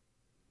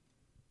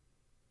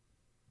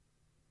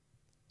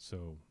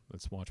 So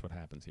let's watch what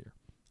happens here.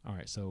 All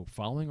right, so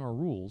following our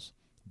rules,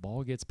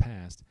 ball gets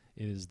passed.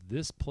 It is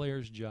this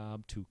player's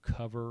job to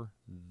cover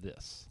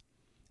this,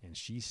 and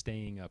she's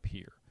staying up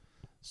here.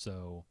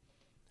 So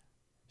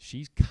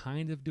she's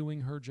kind of doing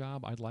her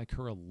job. I'd like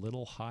her a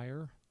little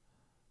higher,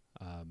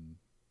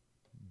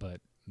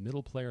 but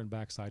middle player and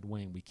backside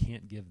wing, we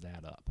can't give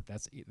that up.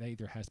 That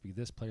either has to be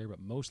this player,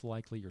 but most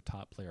likely your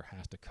top player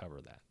has to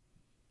cover that.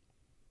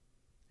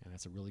 And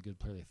that's a really good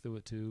player they threw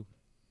it to,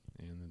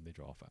 and then they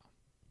draw a foul.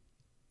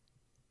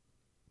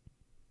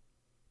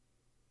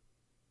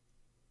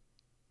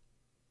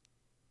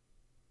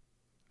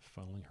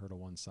 Funneling her to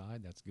one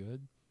side, that's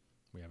good.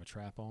 We have a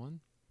trap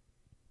on.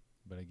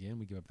 But again,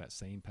 we give up that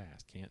same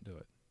pass. Can't do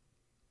it.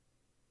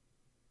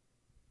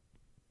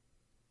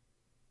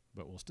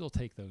 but we'll still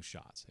take those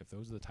shots. If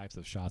those are the types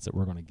of shots that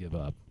we're going to give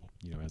up,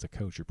 as a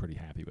coach, you're pretty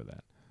happy with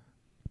that.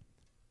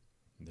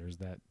 There's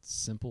that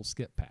simple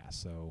skip pass.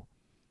 So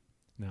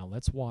now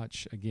let's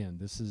watch again.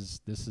 This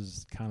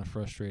is kind of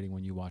frustrating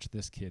when you watch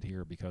this kid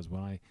here, because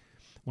when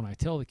I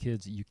tell the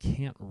kids you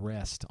can't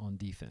rest on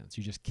defense,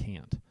 you just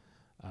can't.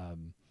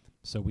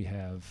 So we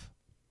have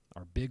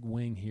our big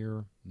wing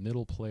here,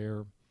 middle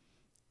player,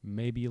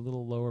 maybe a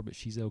little lower, but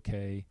she's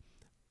okay.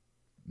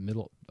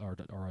 Middle or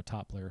a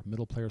top player,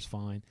 middle player's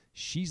fine.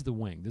 She's the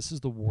wing. This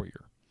is the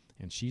warrior,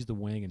 and she's the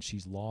wing, and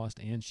she's lost,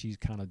 and she's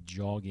kind of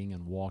jogging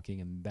and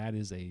walking, and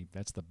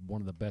that's one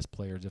of the best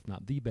players, if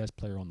not the best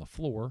player on the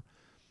floor.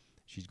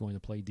 She's going to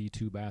play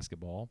D2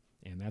 basketball,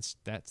 and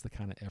that's the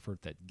kind of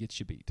effort that gets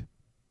you beat.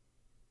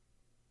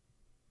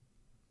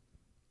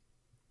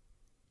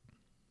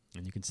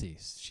 And you can see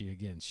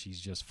she's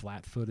just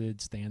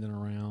flat-footed, standing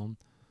around.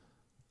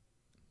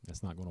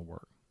 That's not going to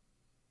work.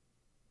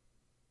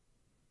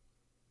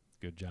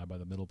 Good job by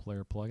the middle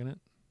player plugging it.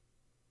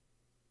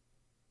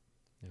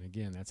 And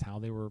again, that's how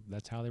they were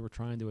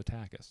trying to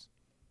attack us.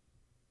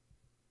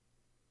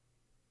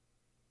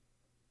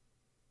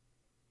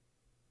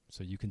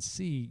 So you can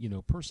see,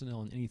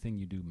 personnel in anything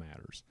you do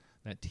matters.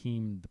 That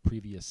team the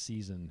previous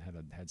season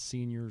had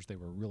seniors. They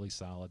were really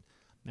solid.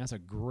 And that's a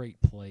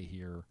great play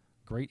here.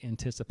 Great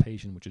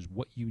anticipation, which is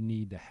what you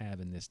need to have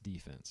in this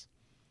defense.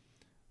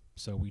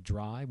 So we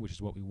drive, which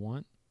is what we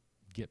want.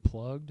 Get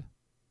plugged.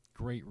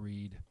 Great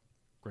read.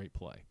 Great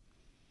play.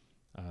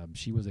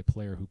 She was a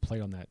player who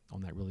played on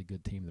that really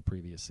good team the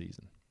previous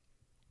season.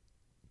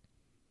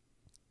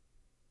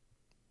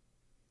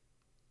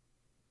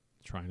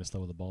 Trying to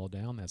slow the ball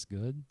down. That's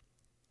good.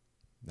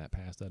 That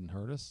pass doesn't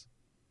hurt us.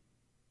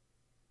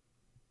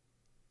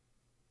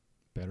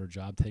 Better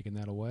job taking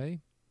that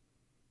away.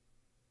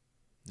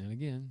 And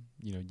again,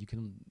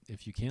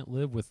 if you can't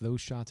live with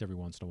those shots every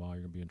once in a while,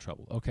 you're going to be in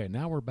trouble. Okay,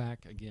 now we're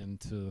back again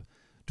to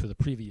the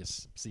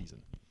previous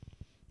season.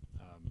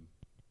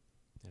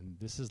 And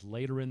this is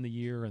later in the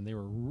year, and they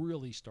were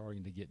really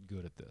starting to get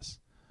good at this.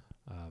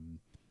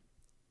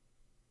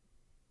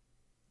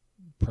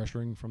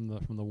 Pressuring from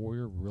the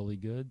warrior, really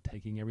good.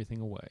 Taking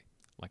everything away.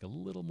 Like a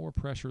little more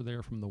pressure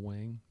there from the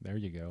wing. There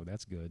you go.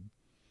 That's good.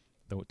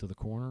 Throw it to the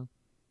corner.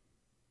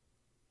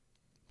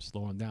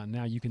 Slow him down.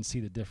 Now you can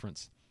see the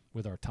difference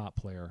with our top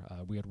player.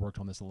 We had worked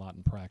on this a lot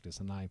in practice,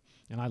 and I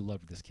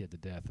loved this kid to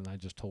death. And I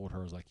just told her,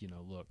 I was like,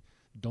 look,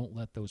 don't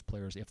let those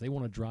players, if they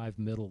want to drive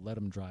middle, let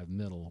them drive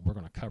middle. We're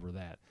going to cover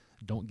that.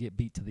 Don't get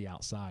beat to the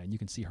outside. And you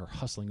can see her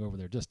hustling over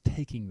there, just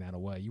taking that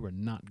away. You are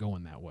not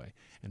going that way.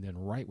 And then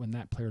right when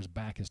that player's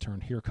back is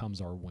turned, here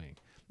comes our wing.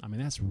 I mean,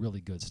 that's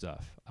really good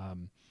stuff.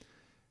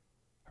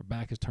 Her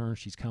back is turned.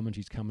 She's coming.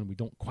 We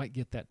don't quite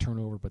get that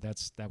turnover, but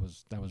that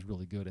was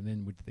really good. And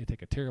then they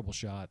take a terrible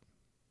shot,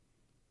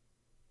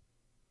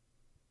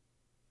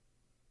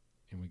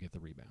 and we get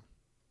the rebound.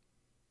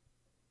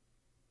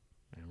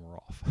 And we're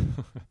off.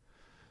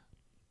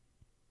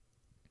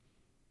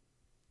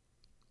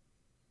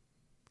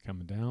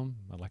 Coming down,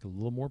 I'd like a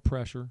little more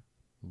pressure.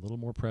 A little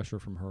more pressure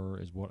from her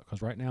is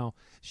because right now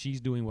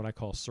she's doing what I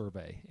call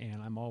survey,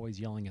 and I'm always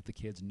yelling at the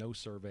kids, no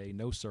survey,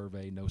 no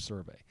survey, no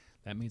survey.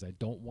 That means I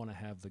don't want to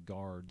have the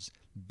guards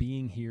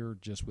being here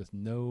just with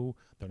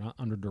they're not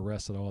under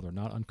duress at all, they're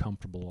not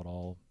uncomfortable at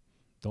all.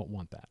 Don't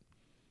want that.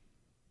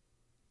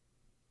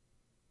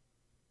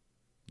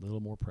 A little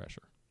more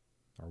pressure.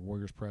 Our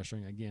Warriors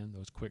pressuring, again,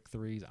 those quick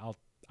threes,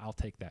 I'll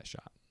take that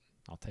shot.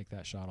 I'll take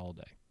that shot all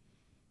day.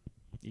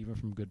 Even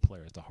from good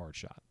players, it's a hard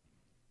shot.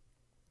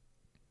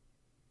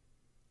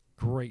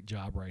 Great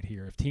job right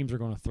here. If teams are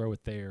going to throw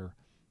it there,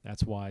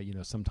 that's why,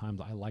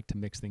 sometimes I like to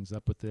mix things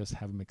up with this,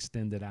 have them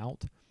extend it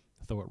out,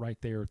 throw it right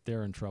there. If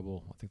they're in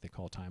trouble, I think they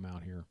call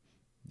timeout here.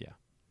 Yeah.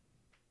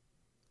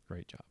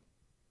 Great job.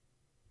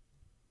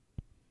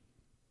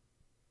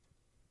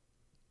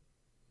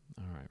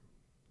 All right.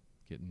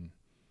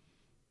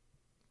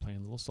 Playing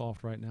a little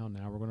soft right now.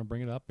 Now we're going to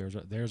bring it up.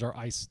 There's our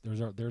ice.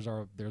 There's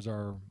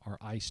our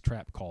ice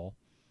trap call.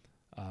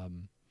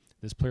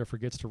 This player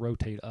forgets to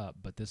rotate up,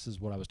 but this is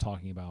what I was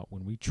talking about.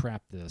 When we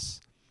trap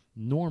this,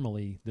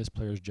 normally this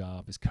player's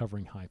job is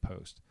covering high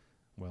post.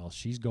 Well,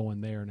 she's going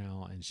there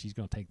now, and she's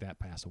going to take that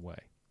pass away.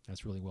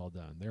 That's really well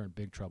done. They're in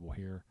big trouble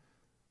here,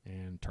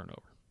 and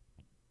turnover.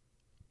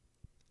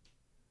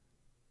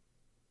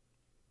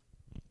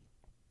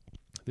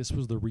 This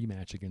was the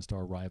rematch against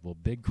our rival.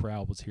 Big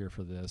crowd was here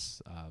for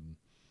this.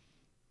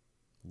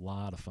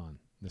 Lot of fun.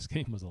 This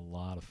game was a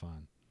lot of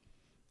fun.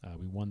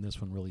 We won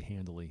this one really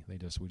handily. We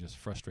just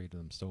frustrated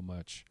them so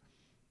much.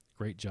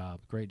 Great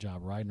job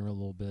riding her a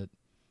little bit.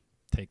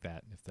 Take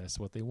that. If that's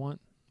what they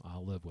want,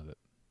 I'll live with it.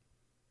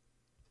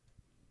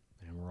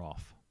 And we're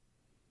off.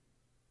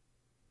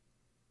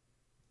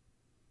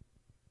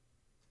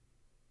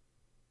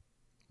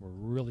 We're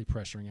really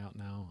pressuring out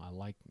now. I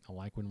like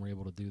when we're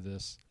able to do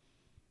this.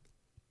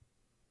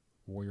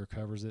 Warrior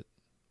covers it.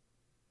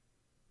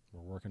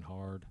 We're working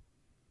hard.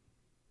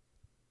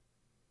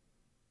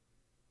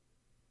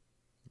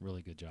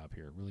 Really good job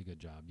here. Really good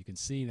job. You can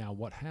see now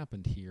what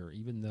happened here.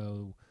 Even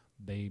though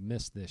they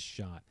miss this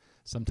shot.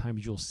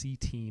 Sometimes you'll see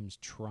teams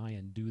try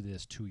and do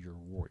this to your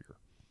warrior.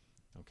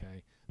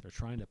 Okay, they're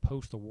trying to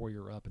post the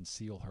warrior up and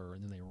seal her,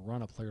 and then they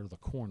run a player to the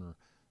corner,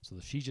 so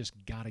that she's just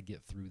got to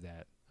get through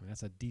that. I mean,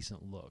 that's a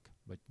decent look,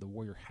 but the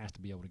warrior has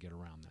to be able to get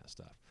around that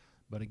stuff.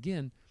 But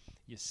again,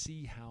 you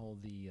see how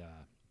the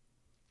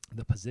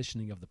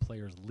positioning of the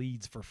players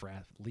leads to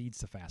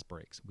fast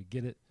breaks. We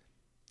get it,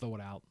 throw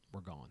it out,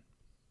 we're gone.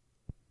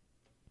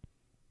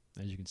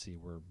 As you can see,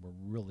 we're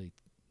really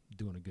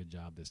doing a good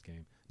job this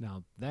game.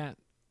 Now that,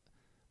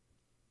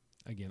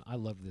 again, I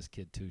love this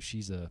kid too.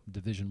 She's a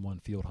Division I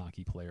field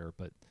hockey player,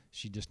 but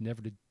she just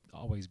never did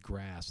always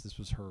grasp. This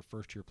was her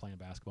first year playing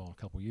basketball in a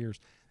couple years,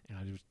 and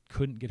I just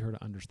couldn't get her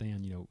to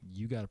understand,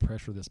 you got to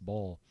pressure this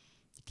ball.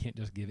 You can't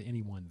just give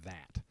anyone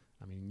that.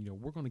 I mean,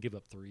 we're going to give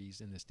up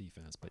threes in this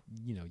defense, but,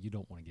 you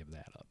don't want to give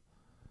that up.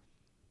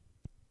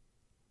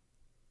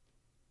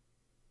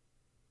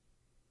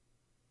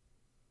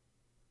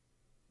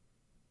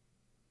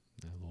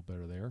 A little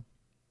better there.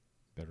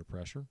 Better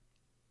pressure.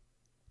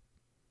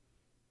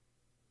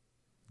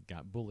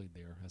 Got bullied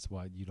there. That's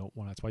why you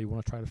want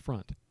to try to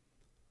front.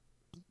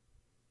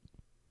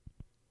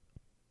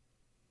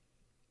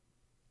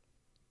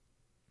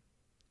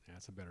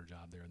 That's a better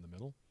job there in the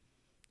middle.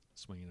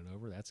 Swinging it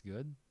over. That's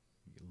good.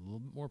 Get a little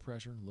bit more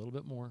pressure. A little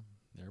bit more.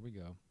 There we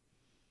go.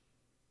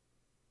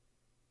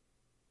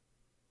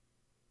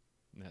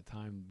 And that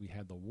time we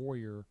had the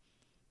warrior.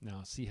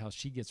 Now see how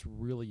she gets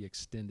really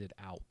extended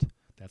out.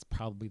 That's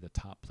probably the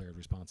top player's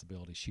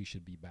responsibility. She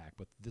should be back.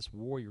 But this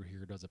warrior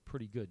here does a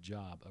pretty good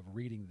job of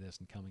reading this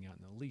and coming out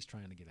and at least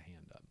trying to get a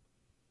hand up.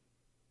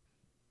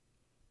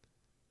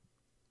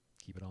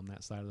 Keep it on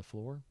that side of the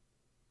floor.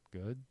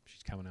 Good.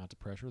 She's coming out to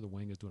pressure. The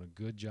wing is doing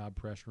a good job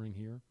pressuring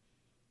here.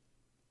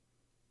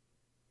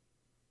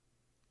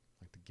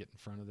 Like to get in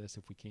front of this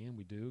if we can.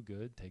 We do.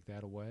 Good. Take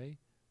that away.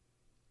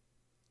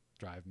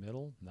 Drive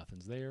middle.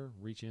 Nothing's there.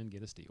 Reach in.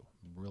 Get a steal.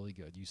 Really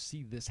good. You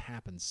see this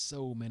happen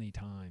so many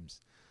times.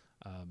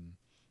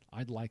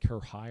 I'd like her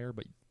higher,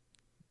 but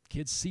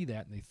kids see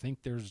that and they think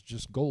there's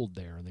just gold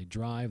there, and they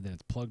drive, then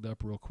it's plugged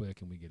up real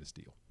quick, and we get a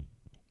steal.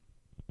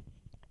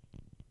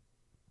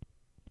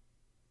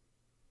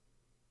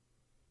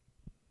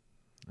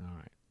 All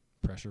right,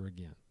 pressure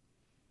again.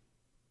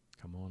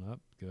 Come on up.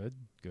 Good,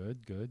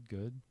 good, good,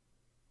 good.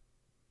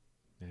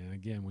 And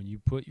again, when you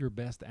put your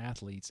best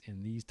athletes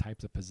in these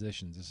types of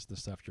positions, this is the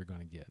stuff you're going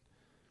to get.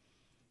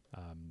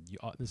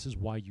 This is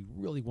why you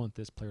really want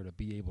this player to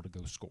be able to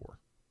go score.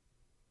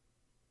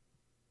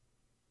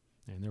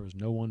 And there was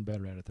no one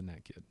better at it than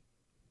that kid.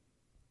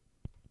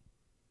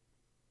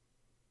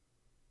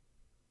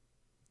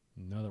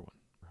 Another one.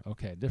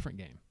 Okay, different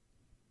game.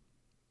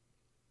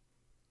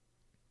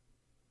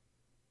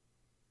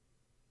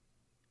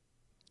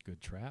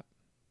 Good trap.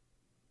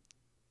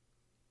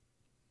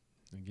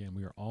 Again,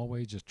 we are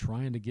always just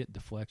trying to get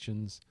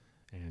deflections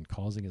and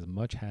causing as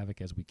much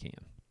havoc as we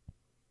can.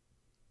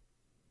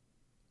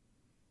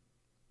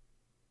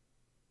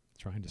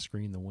 Trying to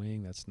screen the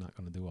wing, that's not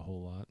going to do a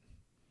whole lot.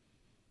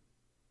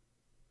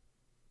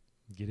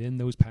 Get in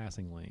those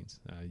passing lanes.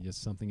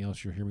 Just something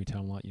else you'll hear me tell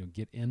a lot.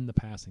 Get in the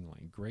passing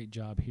lane. Great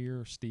job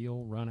here.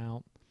 Steal, run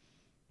out,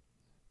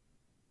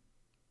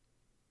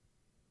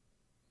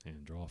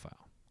 and draw a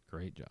foul.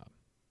 Great job.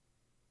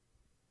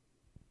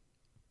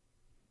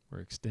 We're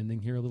extending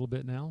here a little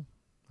bit now.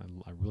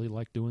 I really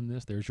like doing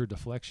this. There's your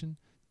deflection.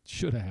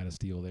 Should have had a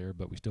steal there,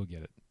 but we still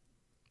get it.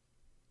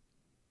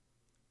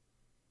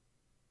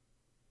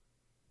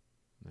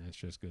 That's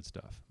just good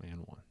stuff. And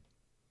one.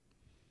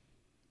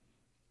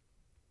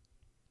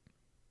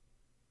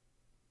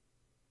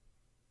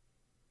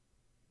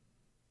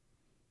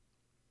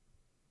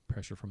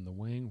 Pressure from the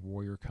wing.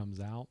 Warrior comes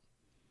out.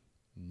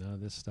 None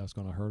of this stuff's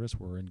going to hurt us.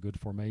 We're in good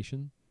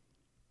formation.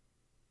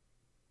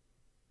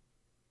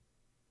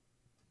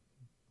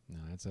 Now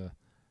that's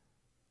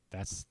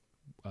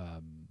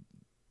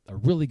a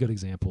really good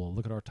example.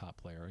 Look at our top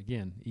player.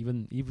 Again,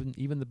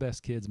 even the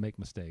best kids make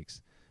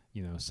mistakes.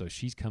 So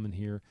she's coming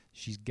here.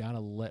 She's got to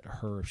let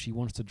her. If she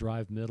wants to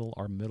drive middle,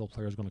 our middle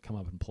player is going to come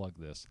up and plug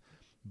this.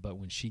 But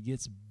when she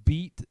gets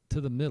beat to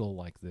the middle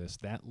like this,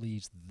 that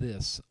leaves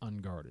this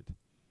unguarded.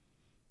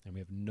 And we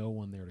have no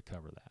one there to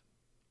cover that.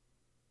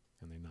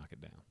 And they knock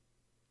it down.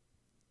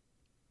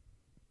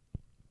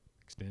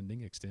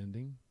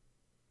 Extending.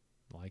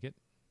 Like it.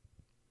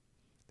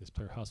 This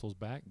player hustles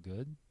back.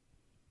 Good.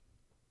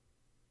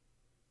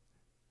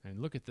 And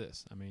look at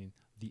this. I mean,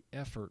 the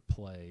effort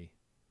play.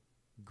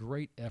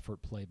 Great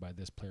effort play by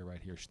this player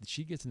right here.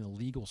 She gets an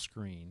illegal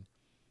screen.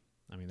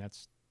 I mean,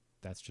 that's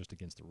just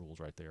against the rules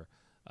right there.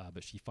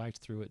 But she fights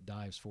through it,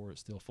 dives for it,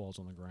 still falls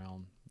on the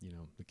ground.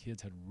 The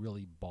kids had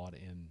really bought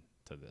in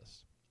to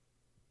this.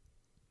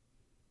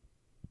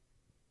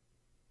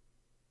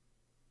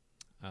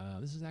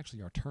 This is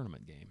actually our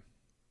tournament game.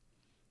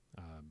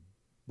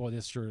 Boy,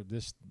 this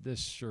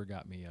sure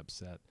got me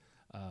upset.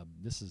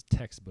 This is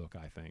textbook,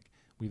 I think.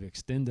 We've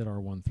extended our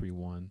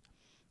 1-3-1,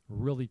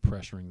 really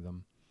pressuring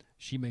them.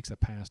 She makes a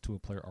pass to a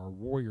player. Our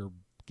warrior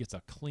gets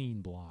a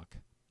clean block.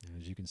 And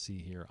as you can see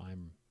here,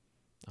 I'm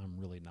I'm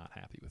really not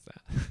happy with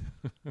that.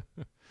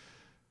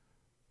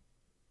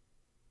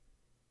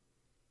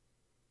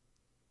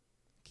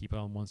 Keep it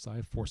on one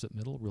side, force it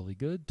middle, really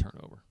good,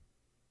 turnover.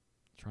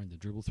 Trying to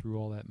dribble through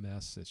all that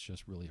mess, it's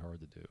just really hard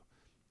to do.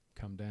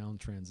 Come down,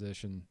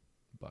 transition,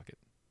 bucket.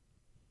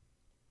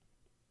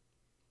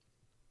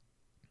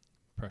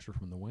 Pressure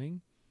from the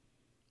wing.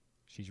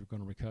 She's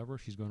going to recover.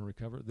 She's going to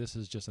recover. This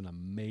is just an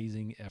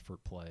amazing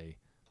effort play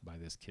by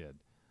this kid.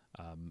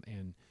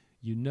 And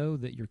you know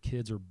that your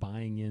kids are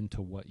buying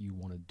into what you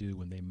want to do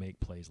when they make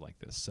plays like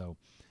this. So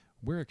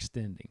we're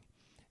extending,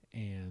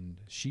 and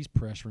she's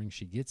pressuring.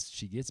 She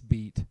gets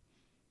beat,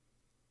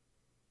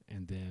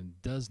 and then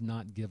does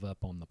not give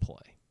up on the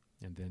play,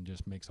 and then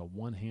just makes a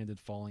one-handed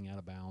falling out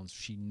of bounds.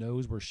 She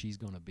knows where she's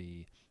going to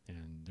be,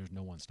 and there's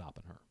no one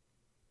stopping her.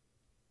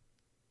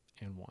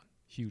 And one.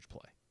 Huge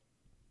play.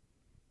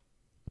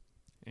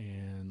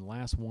 And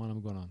last one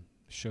I'm going to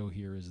show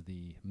here is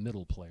the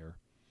middle player.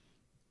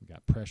 We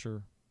got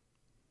pressure,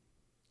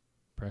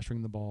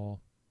 pressuring the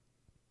ball,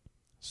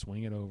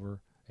 swing it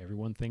over.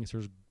 Everyone thinks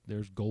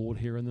there's gold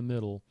here in the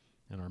middle,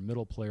 and our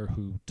middle player,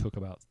 who took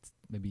about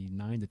maybe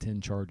 9 to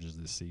 10 charges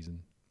this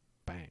season,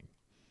 bang.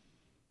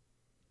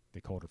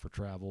 They called her for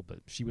travel, but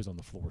she was on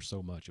the floor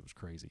so much it was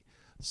crazy.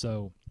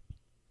 So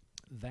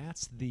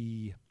that's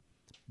the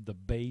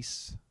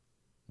base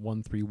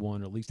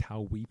 1-3-1, or at least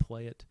how we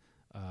play it.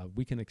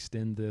 We can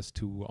extend this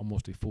to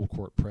almost a full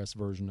court press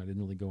version. I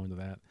didn't really go into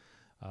that.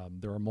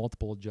 There are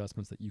multiple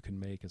adjustments that you can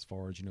make as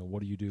far as,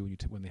 what do you do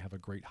when they have a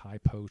great high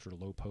post or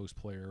low post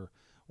player,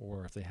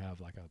 or if they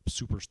have like a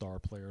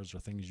superstar players, or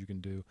things you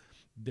can do.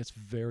 It's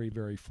very,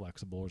 very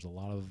flexible. There's a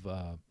lot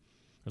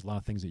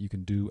of things that you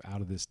can do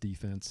out of this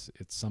defense.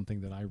 It's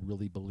something that I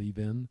really believe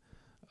in,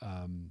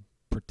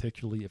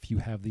 particularly if you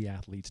have the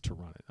athletes to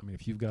run it. I mean,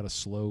 if you've got a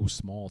slow,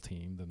 small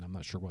team, then I'm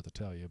not sure what to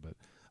tell you, but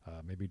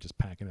maybe just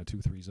pack in a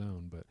 2-3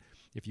 zone. But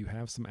if you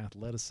have some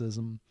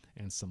athleticism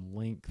and some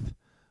length,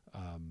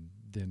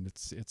 then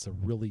it's a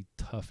really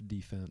tough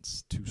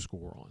defense to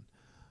score on.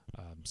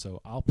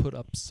 So I'll put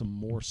up some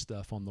more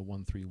stuff on the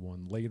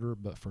 1-3-1 later,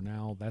 but for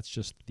now, that's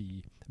just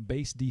the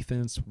base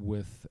defense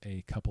with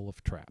a couple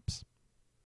of traps.